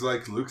kids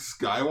like Luke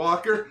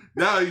Skywalker?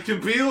 Now you can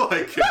be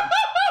like him.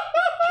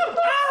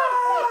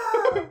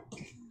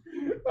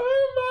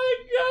 Oh my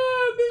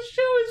god, this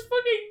show is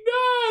fucking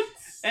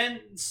nuts!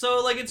 And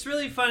so, like, it's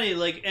really funny,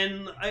 like,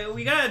 and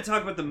we gotta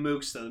talk about the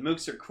Mooks, though. The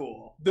Mooks are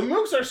cool. The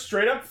Mooks are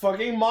straight up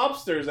fucking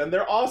mobsters, and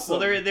they're awesome.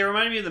 Well, they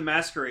remind me of the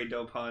Masquerade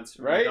Dopants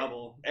from Right?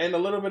 Double. And a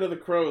little bit of the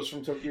crows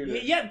from Tokyo.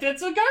 Yeah,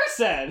 that's what Gar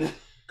said.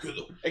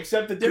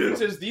 Except the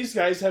difference is these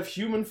guys have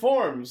human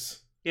forms.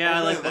 Yeah,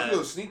 I like Look that. at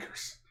those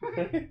sneakers.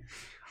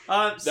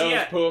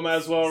 Those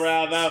Pumas were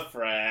rather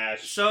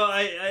fresh. So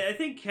I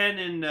think Ken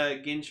and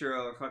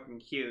Ginchiro are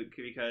fucking cute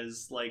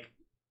because, like,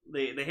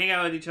 they hang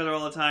out with each other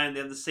all the time.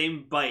 They have the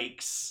same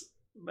bikes,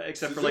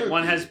 except for, like,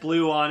 one has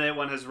blue on it,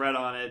 one has red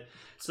on it.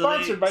 So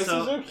Sponsored by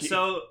Suzuki.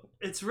 So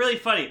it's really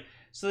funny.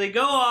 So they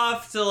go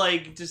off to,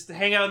 like, just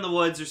hang out in the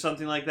woods or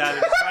something like that,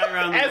 or just ride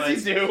around the As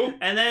woods. you do.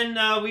 And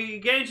then we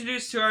get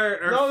introduced to our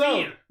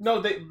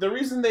No. The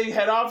reason they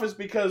head off is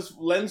because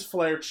Lens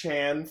Flare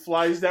Chan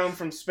flies down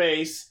from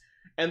space,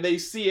 and they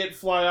see it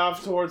fly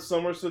off towards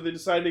somewhere, so they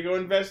decide to go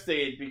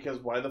investigate, because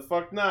why the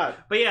fuck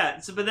not? But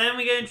yeah, but then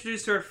we get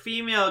introduced to our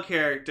female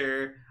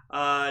character,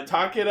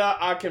 Takeda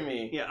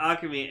Akemi. Yeah,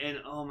 Akemi, and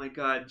oh my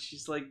god,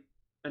 she's, like,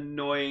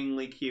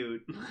 annoyingly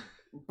cute.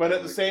 But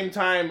at the same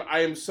time,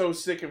 I am so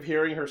sick of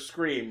hearing her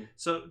scream.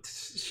 So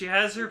she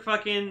has her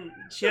fucking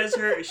she has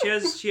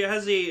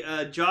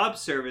a job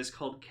service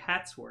called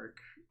Cat's Work.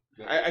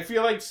 I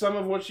feel like some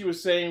of what she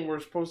was saying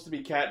were supposed to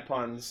be cat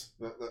puns.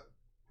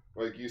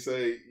 Like you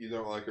say, you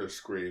don't like her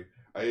scream.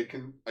 I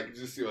can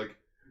just see, like,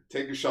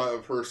 take a shot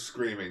of her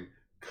screaming,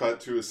 cut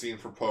to a scene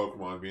from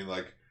Pokemon, being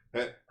like,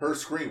 her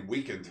scream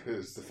weakened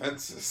his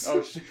defenses.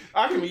 Oh,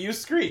 Akemi, you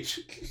screech.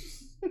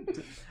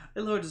 It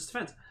lowered his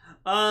defense.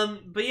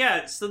 But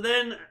yeah, so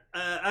then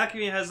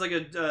Akemi has like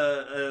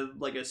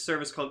a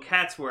service called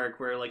Cat's Work,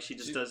 where, like, she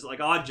just does,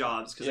 like, odd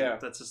jobs because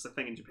that's just a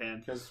thing in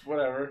Japan. Because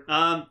whatever.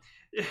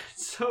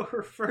 So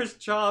her first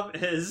job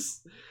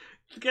is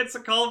gets a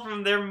call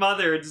from their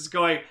mother, just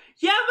going,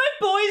 "Yeah,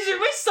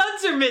 my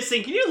sons are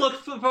missing. Can you look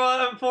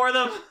for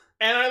them?"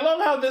 And I love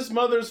how this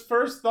mother's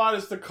first thought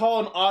is to call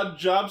an odd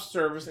job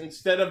service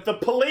instead of the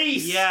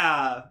police.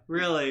 Yeah,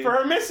 really. For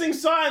her missing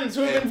sons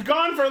who have been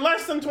gone for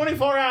less than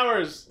 24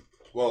 hours.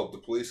 Well, the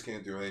police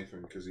can't do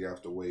anything because you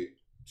have to wait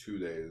 2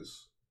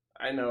 days.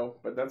 I know,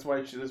 but that's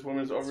why this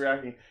woman's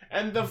overreacting.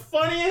 And the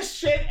funniest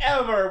shit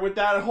ever with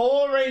that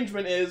whole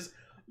arrangement is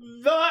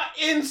the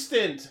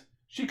instant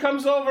she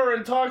comes over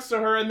and talks to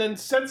her and then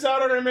sets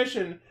out on her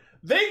mission,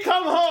 they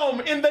come home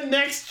in the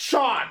next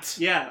shot.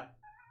 Yeah.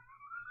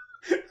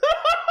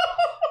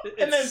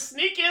 And then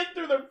sneak in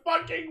through the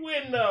fucking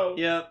window.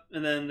 Yep,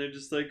 and then they're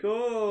just like,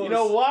 oh. You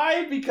know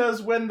why?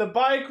 Because when the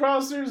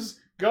Bycrossers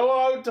go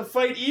out to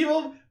fight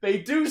evil, they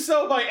do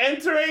so by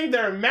entering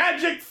their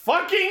magic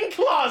fucking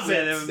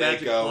closets. They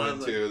go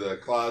into the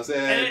closet.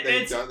 And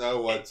they don't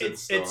know what's in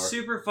store. It's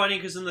super funny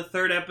because in the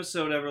third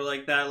episode ever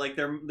like that, like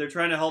they're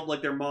trying to help,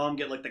 like, their mom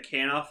get, like, the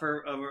can off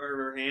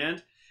her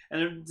hand. And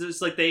they're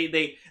just like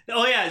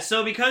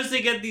so because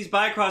they get these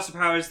Bycrosser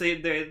powers, they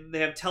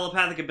have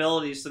telepathic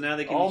abilities, so now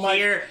they can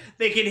hear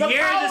the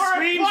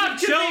screams of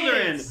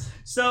children.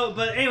 So,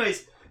 but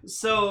anyways,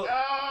 so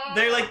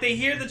they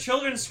hear the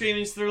children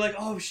screaming, so they're like,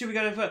 oh shit, we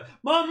gotta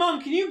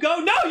Mom, can you go?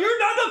 No, you're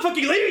not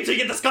fucking leaving till you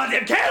get this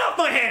goddamn can off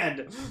my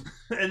hand.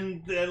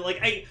 And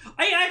I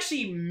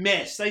actually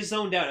missed. I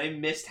zoned out. I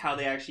missed how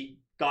they actually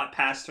got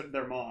past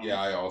their mom.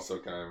 Yeah, I also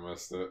kind of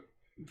missed it.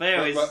 But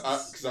anyways,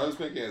 because I was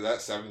making that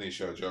 70s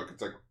show joke.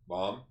 It's like,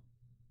 Mom,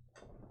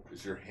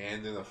 is your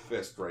hand in a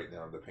fist right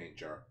now in the paint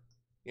jar?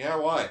 Yeah,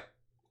 why?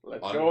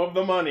 Let go of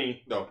the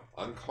money. No,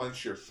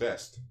 unclench your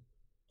fist.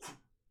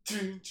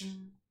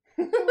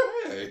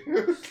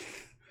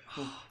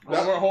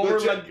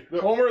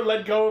 Homer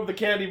let go of the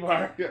candy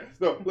bar. Yeah,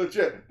 no,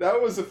 legit.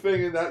 That was a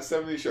thing in that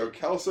 70s show.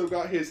 Kelso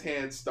got his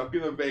hand stuck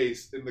in a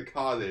vase in the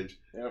cottage.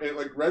 Yep. And,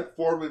 like, Red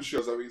Foreman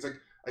shows up. He's like,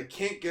 I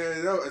can't get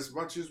it out as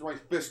much as my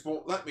fist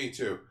won't let me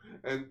to.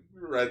 And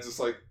Red's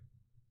just like,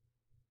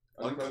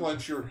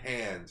 unclench your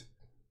hand.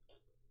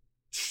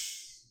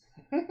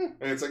 And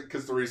it's like,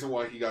 because the reason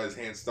why he got his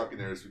hand stuck in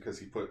there is because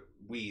he put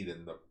weed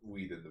in the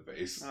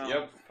vase. Oh,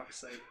 yep. For fuck's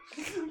sake.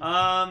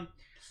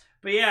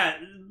 But yeah,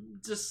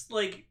 just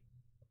like,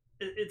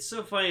 it's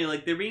so funny.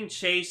 Like, they're being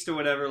chased or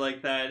whatever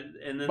like that,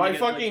 and then by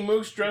fucking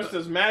Moose dressed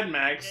as Mad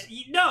Max.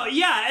 No,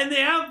 yeah, and they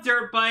have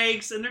dirt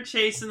bikes, and they're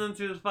chasing them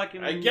through the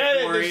fucking. I get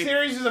it. The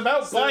series is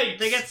about bikes.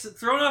 They get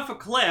thrown off a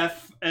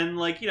cliff, and,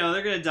 like, you know,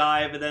 they're gonna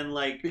die, but then,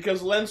 like,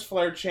 because Lens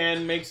Flare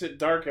Chan makes it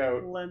dark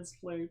out. Lens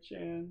Flare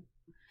Chan.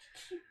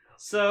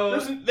 So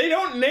they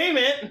don't name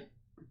it.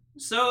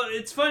 So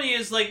it's funny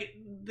is, like,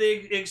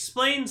 it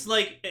explains,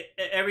 like,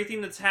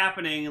 everything that's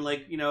happening, and,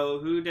 like, you know,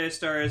 who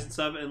Daystar is and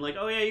stuff, and, like,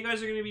 oh yeah, you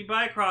guys are gonna be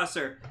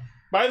Bycrosser.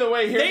 By the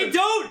way, they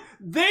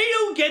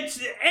don't get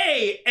to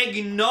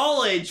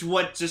acknowledge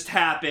what just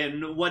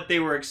happened, what they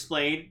were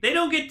explained. They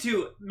don't get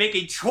to make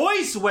a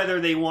choice whether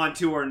they want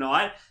to or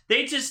not.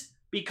 They just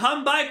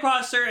become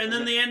Bycrosser, and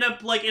then they end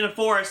up, like, in a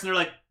forest, and they're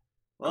like,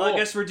 Well, I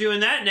guess we're doing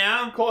that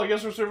now. Cool, I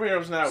guess we're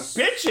superheroes now.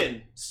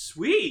 Bitchin'!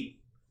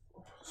 Sweet.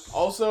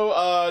 Also,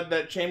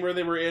 that chamber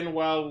they were in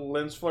while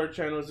Lens Flare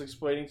Chen was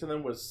explaining to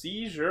them was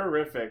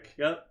seizure-rific.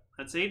 Yep,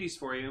 that's 80s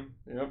for you.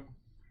 Yep.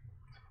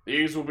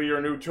 These will be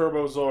your new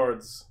Turbo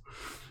Zords.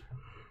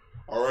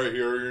 Alright,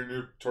 here are your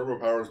new Turbo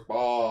Powers. Bye.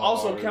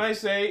 Also, can I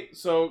say,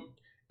 so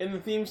in the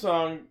theme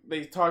song,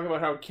 they talk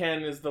about how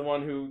Ken is the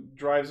one who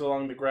drives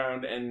along the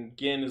ground and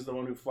Gin is the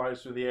one who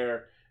flies through the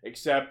air,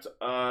 except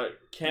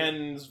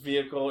Ken's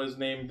vehicle is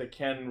named the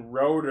Ken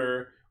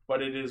Rotor,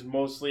 but it is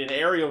mostly an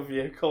aerial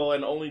vehicle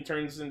and only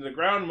turns into the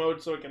ground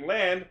mode so it can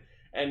land,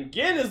 and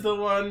Gin is the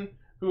one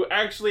who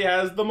actually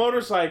has the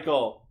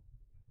motorcycle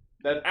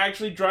that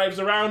actually drives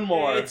around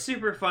more. It's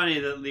super funny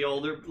that the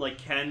older, like,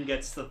 Ken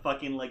gets the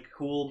fucking, like,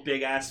 cool,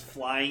 big-ass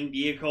flying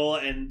vehicle,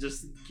 and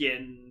just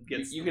Gin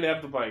gets... You can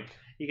have the bike.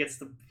 He gets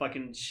the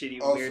fucking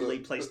shitty, Also, weirdly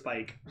placed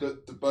bike.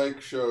 The bike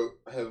show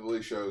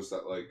heavily shows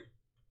that, like,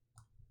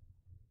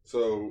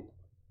 so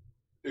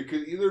it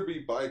could either be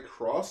Bike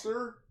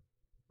Crosser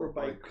or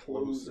Bike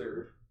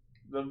Closer.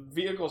 The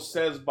vehicle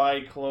says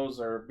bike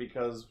closer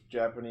because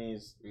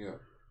Japanese. Yeah.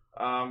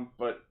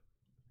 But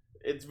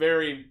it's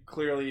very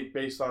clearly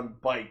based on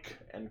bike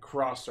and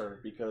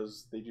crosser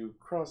because they do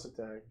cross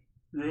attack.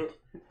 Yeah.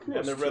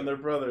 And they're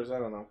brothers, I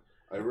don't know.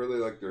 I really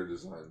like their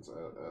designs.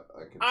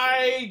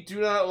 I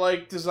do not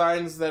like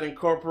designs that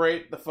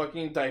incorporate the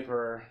fucking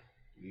diaper.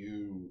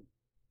 You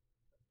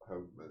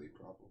have many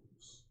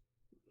problems.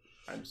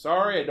 I'm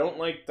sorry, I don't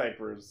like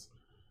diapers.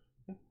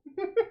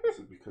 Is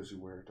it because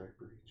you wear a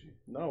diaper, EG?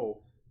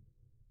 No.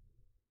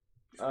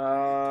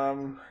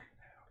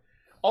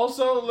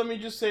 Also, let me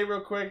just say real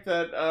quick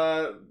that,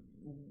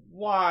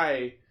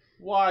 why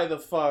the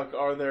fuck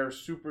are their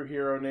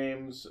superhero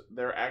names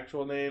their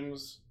actual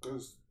names?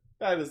 Because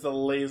That is the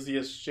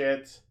laziest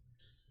shit.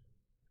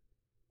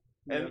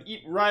 And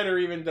Ryder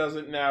even does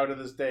it now to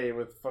this day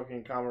with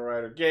fucking Kamen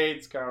Rider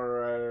Gates,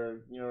 Kamen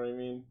Rider, you know what I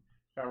mean?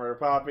 Kamen Rider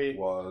Poppy.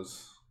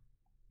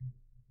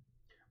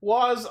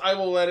 Woz, I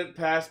will let it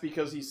pass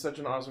because he's such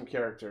an awesome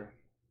character.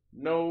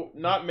 No,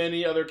 not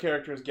many other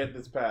characters get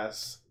this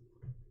pass.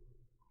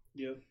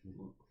 Yep.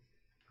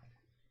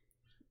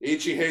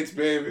 Ichi hates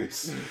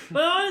babies.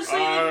 But honestly,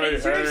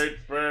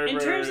 in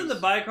terms of the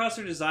babies.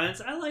 Bicrosser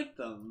designs, I like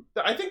them.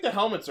 I think the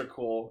helmets are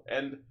cool,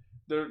 and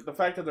the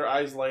fact that their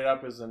eyes light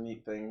up is a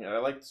neat thing, and I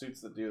like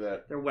suits that do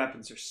that. Their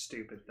weapons are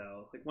stupid,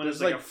 though. Like, one There's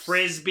is like a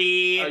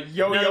frisbee. A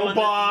yo-yo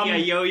bomb. Yeah,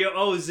 yo-yo.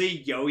 Oh, is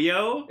it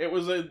yo-yo? It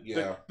was the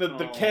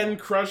Aw. Ken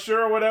Crusher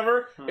or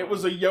whatever. It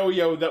was a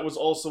yo-yo that was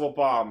also a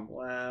bomb.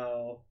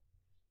 Wow.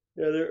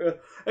 Yeah, they're,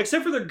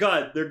 except for their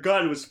gun. Their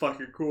gun was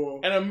fucking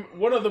cool. And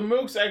one of the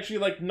mooks actually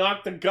like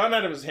knocked the gun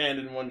out of his hand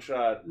in one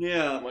shot.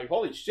 Yeah. I'm like,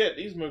 holy shit,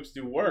 these mooks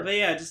do work. But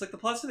yeah, just like the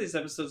plots of these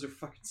episodes are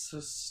fucking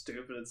so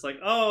stupid. It's like,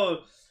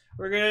 oh,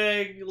 we're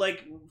gonna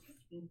like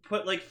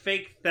put like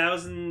fake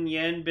 1,000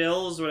 yen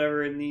bills, or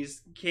whatever, in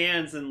these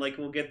cans, and like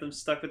we'll get them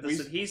stuck with this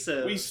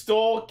adhesive. We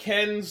stole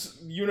Ken's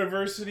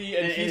university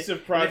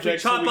adhesive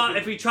project.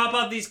 If we chop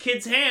off these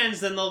kids' hands,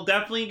 then they'll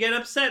definitely get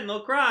upset and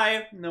they'll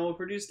cry, and then we'll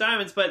produce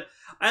diamonds. But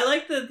I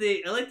like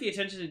the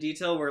attention to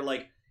detail where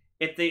like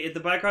if the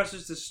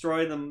Bicrossers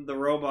destroy the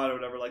robot or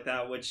whatever like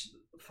that, which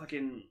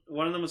fucking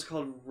one of them was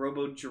called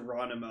Robo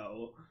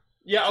Geronimo.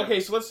 Yeah, okay,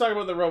 so let's talk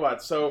about the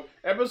robots. So,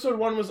 episode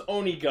 1 was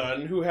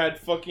Onigun, who had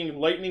fucking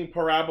lightning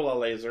parabola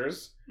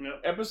lasers.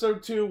 Yep.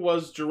 Episode 2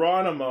 was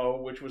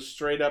Geronimo, which was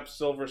straight up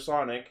Silver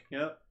Sonic.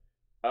 Yep.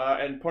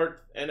 And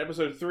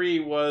episode 3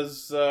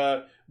 was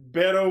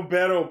Bero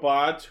Bero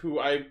Bot, who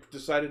I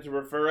decided to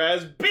refer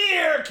as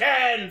Beer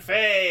Can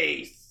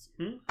Face,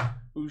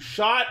 who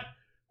shot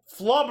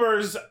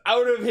flubbers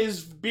out of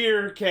his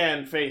beer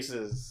can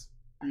faces.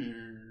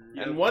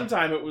 And one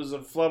time it was a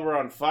flubber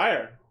on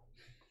fire.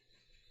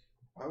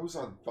 I was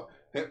on fire.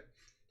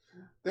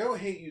 They don't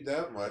hate you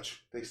that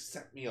much. They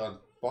set me on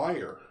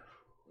fire.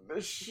 The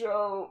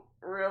show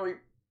really...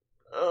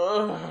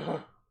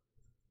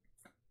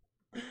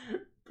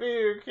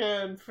 Beer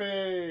can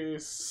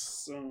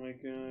face. Oh my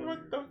god.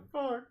 What the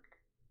fuck?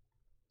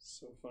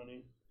 So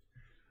funny.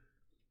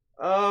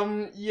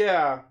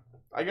 Yeah.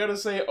 I gotta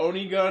say,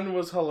 Onigun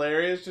was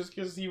hilarious just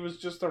because he was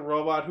just a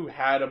robot who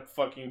had a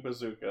fucking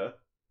bazooka.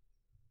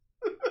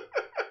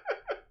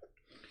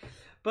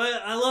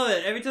 But I love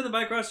it. Every time the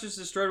Bicrossers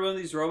destroyed one of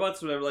these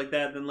robots or whatever like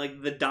that, then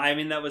like the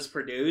diamond that was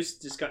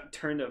produced just got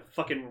turned to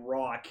fucking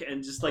rock,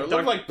 and just like It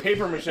looked like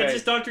paper mache. and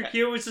just Dr.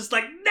 Q was just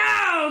like,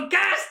 no,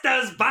 gas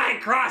those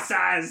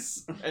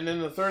Bicrossers! And in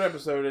the third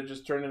episode, it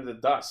just turned into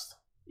dust.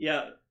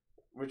 Yeah.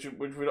 Which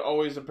would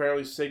always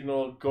apparently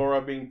signal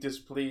Gora being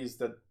displeased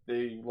that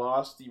they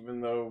lost, even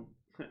though...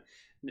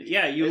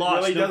 Yeah, you It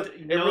lost.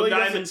 really No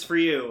diamonds for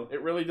you.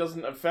 It really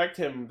doesn't affect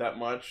him that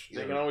much.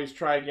 They can always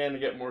try again to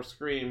get more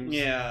screams.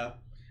 Yeah.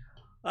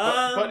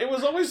 But it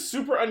was always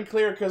super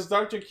unclear because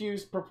Dr. Q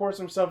purports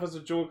himself as a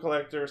jewel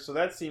collector, so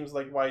that seems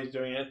like why he's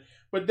doing it.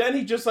 But then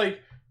he just like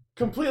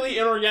completely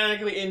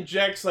inorganically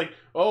injects like,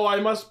 oh,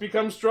 I must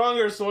become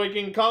stronger so I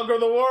can conquer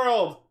the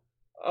world.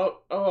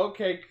 Oh,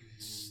 okay.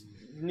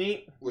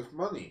 Neat. With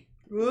money.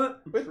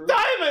 What? With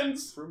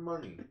diamonds! For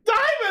money.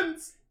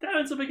 Diamonds!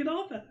 Diamonds will make it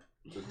all better.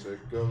 To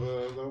take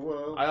over the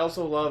world. I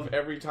also love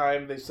every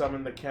time they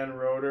summon the Ken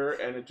Rotor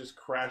and it just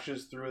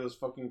crashes through those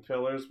fucking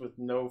pillars with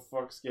no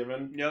fucks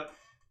given. Yep.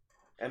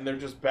 And they're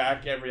just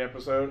back every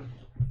episode.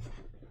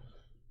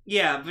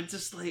 Yeah, but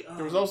just like... Oh.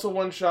 There was also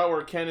one shot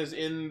where Ken is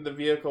in the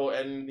vehicle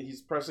and he's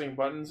pressing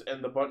buttons,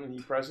 and the button he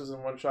presses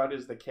in one shot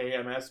is the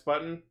KMS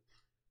button.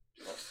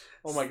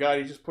 Oh my god,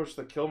 he just pushed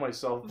the kill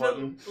myself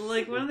button. But,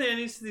 like, one of the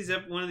endings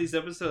to one of these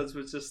episodes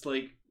was just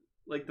like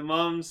the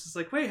mom's just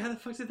like, wait, how the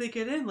fuck did they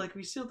get in? Like,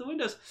 we sealed the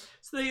windows.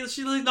 So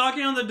she's like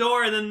knocking on the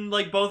door, and then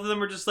like both of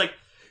them are just like,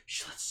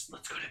 let's go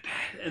to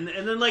bed. And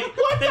then like,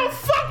 What the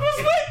fuck was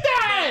with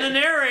that? the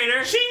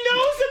narrator, She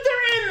knows that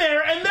they're in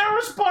there, and their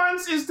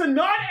response is to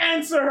not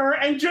answer her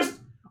and just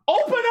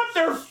open up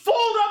their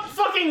fold-up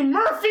fucking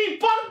Murphy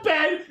bunk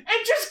bed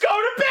and just go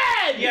to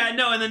bed! yeah,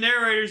 no, and the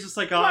narrator's just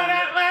like, oh,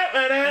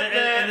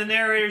 and the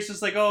narrator's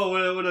just like,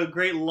 oh, what a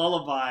great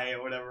lullaby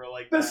or whatever,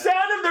 like The that.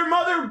 sound of their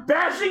mother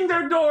bashing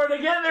their door to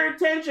get their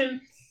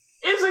attention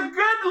is a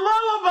good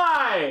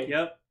lullaby!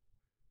 Yep.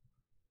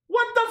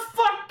 What the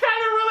fuck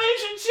kind of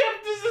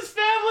relationship does this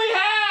family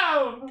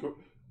have?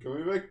 Can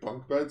we make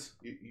bunk beds?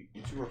 You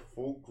two are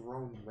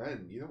full-grown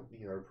men. You don't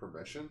need our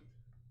permission.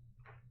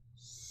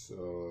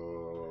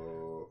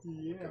 So...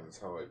 Yeah. Okay, that's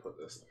how I put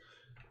this.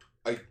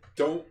 I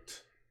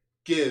don't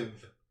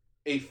give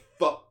a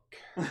fuck.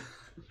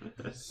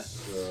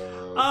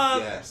 So...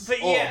 yes.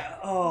 But yeah,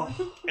 oh.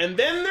 And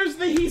then there's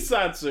the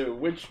Hisatsu,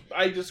 which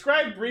I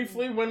described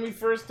briefly when we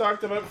first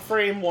talked about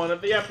frame 1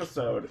 of the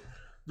episode.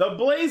 The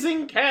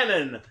Blazing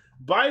Cannon,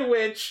 by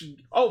which...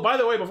 Oh, by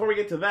the way, before we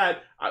get to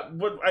that,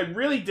 what I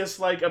really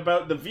dislike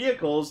about the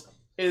vehicles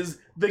is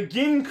the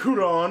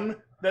Ginkuron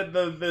that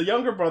the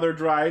younger brother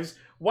drives.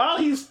 While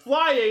he's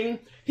flying,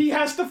 he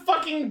has to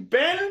fucking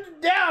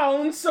bend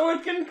down so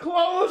it can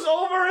close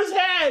over his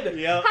head.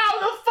 Yep. How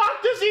the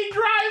fuck does he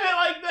drive it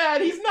like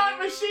that? He's not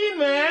Machine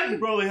Man.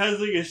 Probably has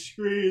like a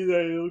screen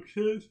that he looks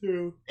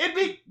into.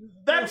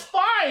 That's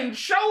fine.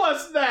 Show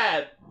us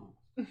that.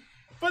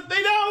 But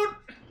they don't.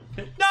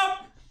 Nope.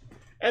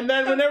 And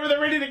then whenever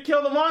they're ready to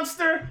kill the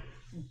monster,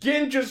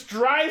 Gin just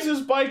drives his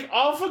bike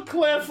off a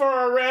cliff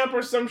or a ramp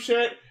or some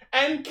shit,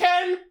 and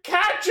Ken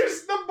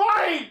catches the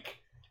bike.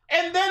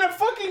 And then a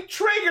fucking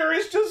trigger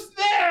is just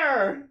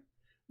there.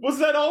 Was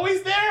that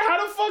always there?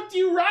 How the fuck do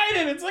you ride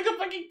it? It's like a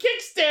fucking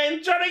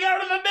kickstand jutting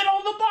out of the middle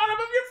of the bottom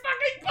of your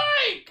fucking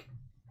bike.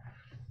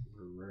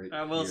 Right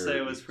I will here say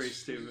it was is- pretty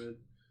stupid.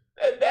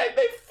 And then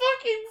they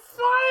fucking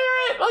fire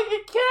it like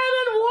a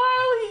cannon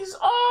while he's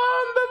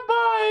on the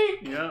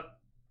bike. Yep.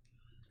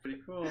 Pretty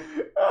cool.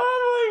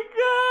 Oh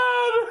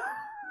my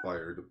god.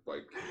 Fired a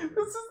bike.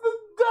 This is the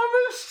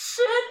dumbest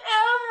shit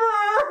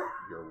ever.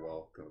 You're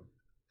welcome.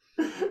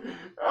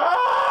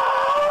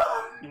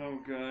 Ah! Oh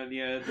god,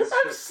 yeah.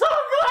 I'm so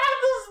glad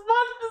this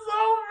month is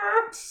over.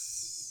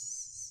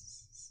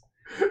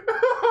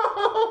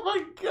 Oh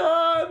my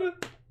god.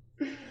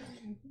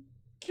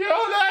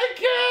 I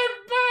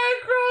can't buy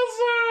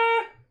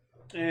Crosser.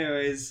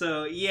 Anyways,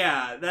 so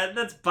yeah,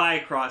 that's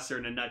Bycrosser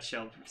in a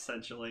nutshell,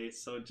 essentially.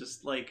 So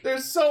just like,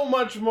 There's so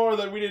much more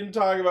that we didn't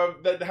talk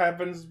about that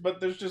happens, but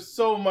there's just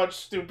so much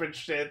stupid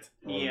shit.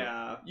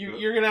 yeah.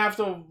 You're gonna have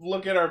to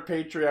look at our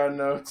Patreon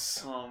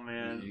notes. Oh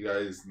man. You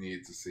guys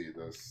need to see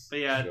this. But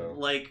yeah, show.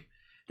 like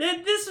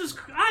this was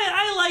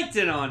I liked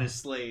it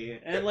honestly,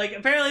 and like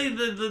apparently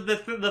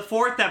the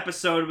fourth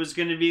episode was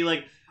going to be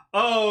like,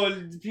 oh,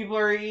 people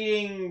are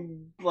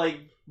eating like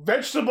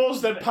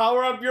Vegetables that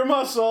power up your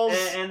muscles.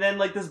 and then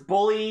like this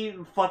bully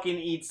fucking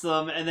eats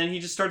them, and then he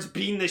just starts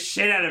beating the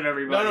shit out of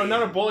everybody. No,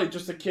 not a bully,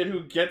 just a kid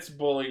who gets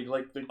bullied.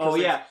 Like the Oh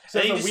yeah,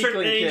 says and a he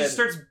weakling kid. just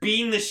starts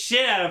beating the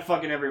shit out of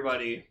fucking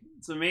everybody.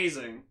 It's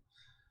amazing.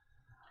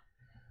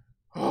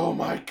 Oh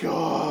my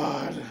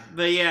god.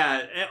 But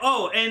yeah,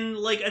 oh, and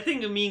like I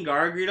think me and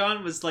Gar agreed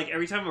on was like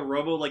every time a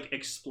robo like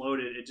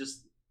exploded, it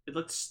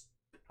looked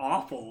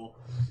awful.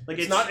 Like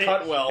It's not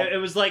cut well. It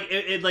was like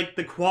it like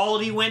the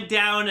quality went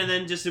down, and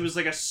then just it was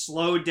like a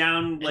slowed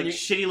down, like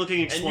shitty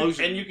looking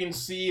explosion. And you can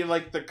see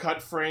like the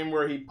cut frame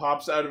where he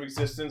pops out of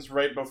existence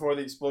right before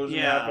the explosion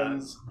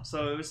happens.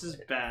 So it was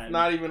just bad.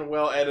 Not even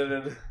well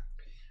edited.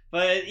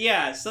 But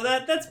yeah, so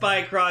that's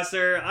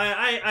Bycrosser.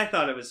 I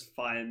thought it was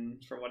fun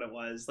for what it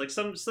was. Like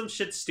some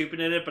shit's stupid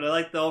in it, but I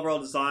like the overall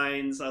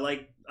designs. I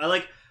like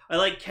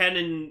Ken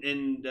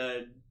and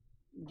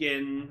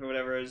Gin or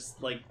whatever is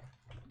like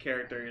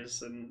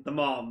characters, and the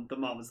mom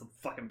is the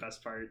fucking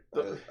best part.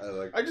 I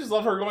like. I just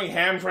love her going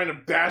ham trying to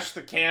bash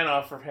the can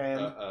off her hand.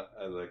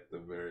 I like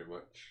them very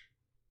much.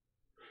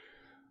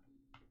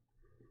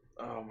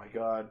 Oh my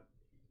god.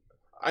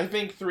 I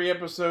think 3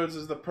 episodes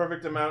is the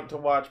perfect amount to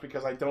watch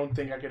because I don't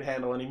think I could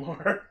handle any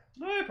more.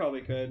 I probably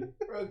could.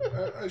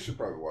 I should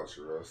probably watch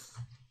the rest.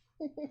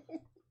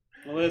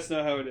 Well, let us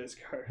know how it is,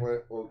 Car.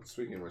 Well,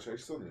 speaking of which, I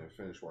still need to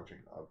finish watching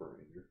Opera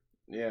Ranger.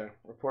 Yeah,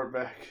 report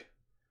back.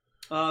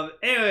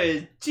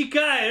 Anyways,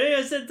 Chikai,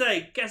 Ryo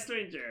Sentai, Cast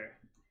Ranger.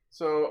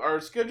 So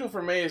our schedule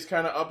for May is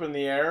kind of up in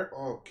the air.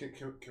 Oh, can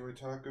we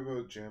talk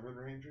about Jammin'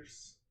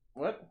 Rangers?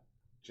 What?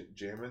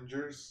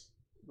 Jamingers?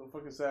 The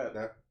fuck is that?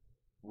 That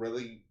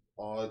really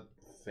odd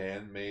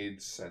fan-made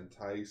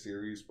Sentai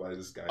series by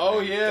this guy Oh,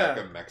 named yeah.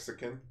 Deca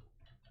Mexican.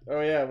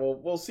 Oh yeah, well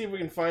we'll see if we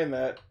can find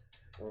that.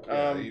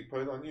 Yeah, he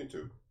put it on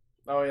YouTube.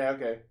 Oh yeah,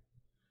 okay.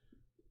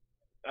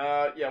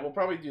 Yeah, we'll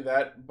probably do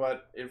that,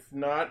 but if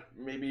not,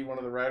 maybe one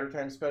of the Rider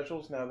Time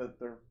specials now that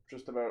they're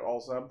just about all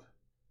subbed.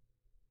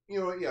 You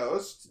know what? Yeah,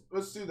 let's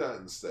do that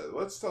instead.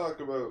 Let's talk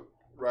about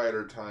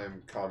Rider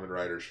Time, Kamen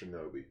Rider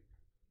Shinobi.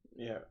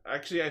 Yeah,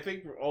 actually, I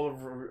think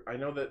I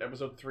know that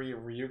episode 3 of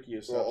Ryuki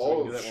is subbed. Well, so we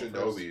all can of do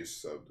that one first. Shinobi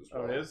is subbed as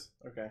Oh, well. it is?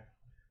 Okay.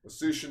 Let's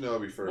do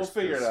Shinobi first. We'll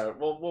figure it 'cause- out.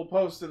 We'll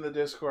post in the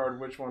Discord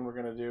which one we're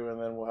gonna do, and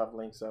then we'll have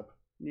links up.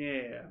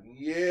 Yeah.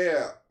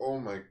 Yeah. Oh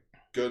my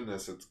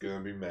goodness, it's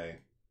gonna be May.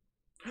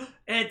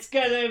 It's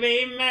gonna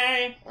be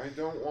May. I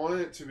don't want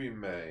it to be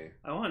May.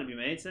 I want to be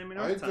May. It's I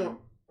time. don't.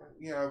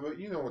 Yeah, but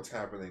you know what's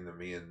happening to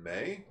me in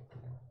May.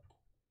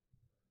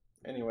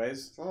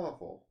 Anyways, It's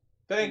awful.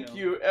 thank know.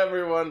 you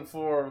everyone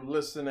for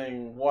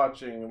listening,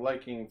 watching,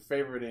 liking,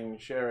 favoriting,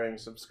 sharing,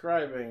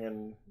 subscribing,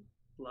 and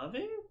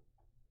Loving?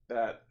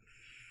 that.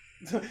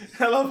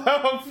 I love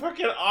how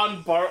fucking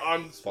on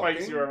spikes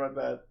Fucking? you are about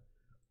that.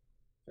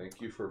 Thank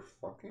you for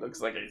fucking.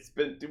 Looks like I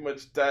spent too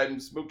much time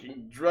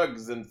smoking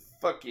drugs and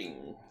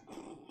fucking.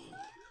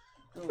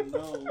 Oh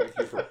no. Thank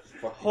you for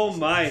fucking. Oh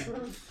my.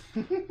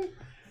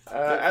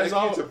 As Thank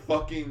always, you to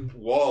fucking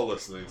Wall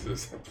listening to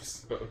this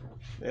episode.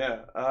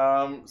 yeah.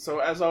 So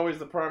as always,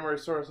 the primary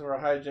source of our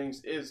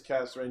hijinks is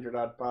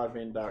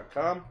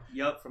castranger.podbean.com.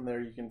 Yup. From there,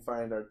 you can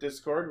find our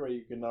Discord, where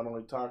you can not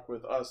only talk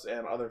with us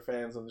and other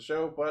fans of the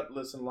show, but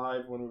listen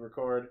live when we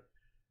record.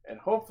 And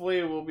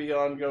hopefully, we'll be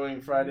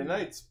ongoing Friday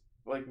nights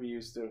like we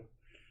used to.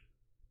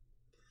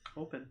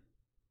 Open.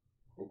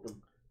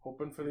 Open.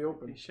 Hoping for the We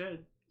open.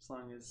 should, as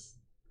long as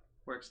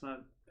work's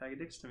not bag of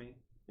dicks to me.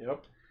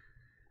 Yep.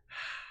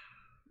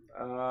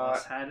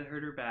 Boss had to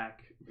hurt her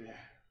back.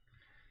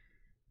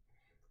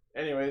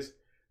 Anyways,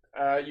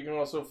 you can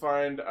also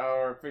find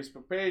our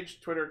Facebook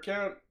page, Twitter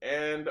account,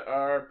 and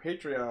our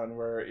Patreon,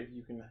 where if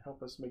you can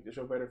help us make the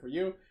show better for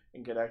you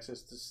and get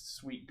access to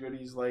sweet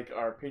goodies like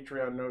our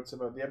Patreon notes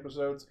about the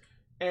episodes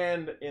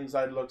and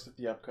inside looks at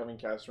the upcoming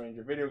Cast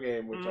Ranger video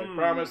game, which I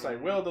promise I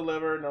will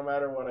deliver no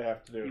matter what I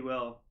have to do. You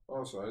will.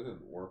 Also, I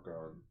didn't work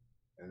on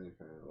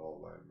anything at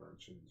all that I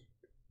mentioned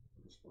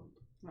this month.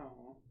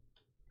 Oh.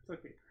 It's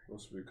okay.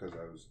 Mostly because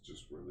I was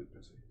just really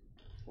busy.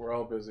 We're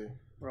all busy.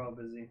 We're all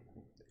busy.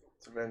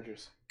 It's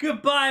Avengers.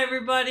 Goodbye,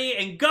 everybody,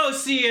 and go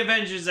see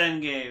Avengers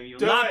Endgame. You will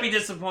Do not it. be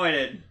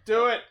disappointed.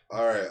 Do it!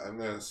 Alright, I'm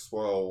gonna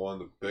spoil one of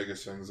the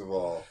biggest things of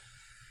all.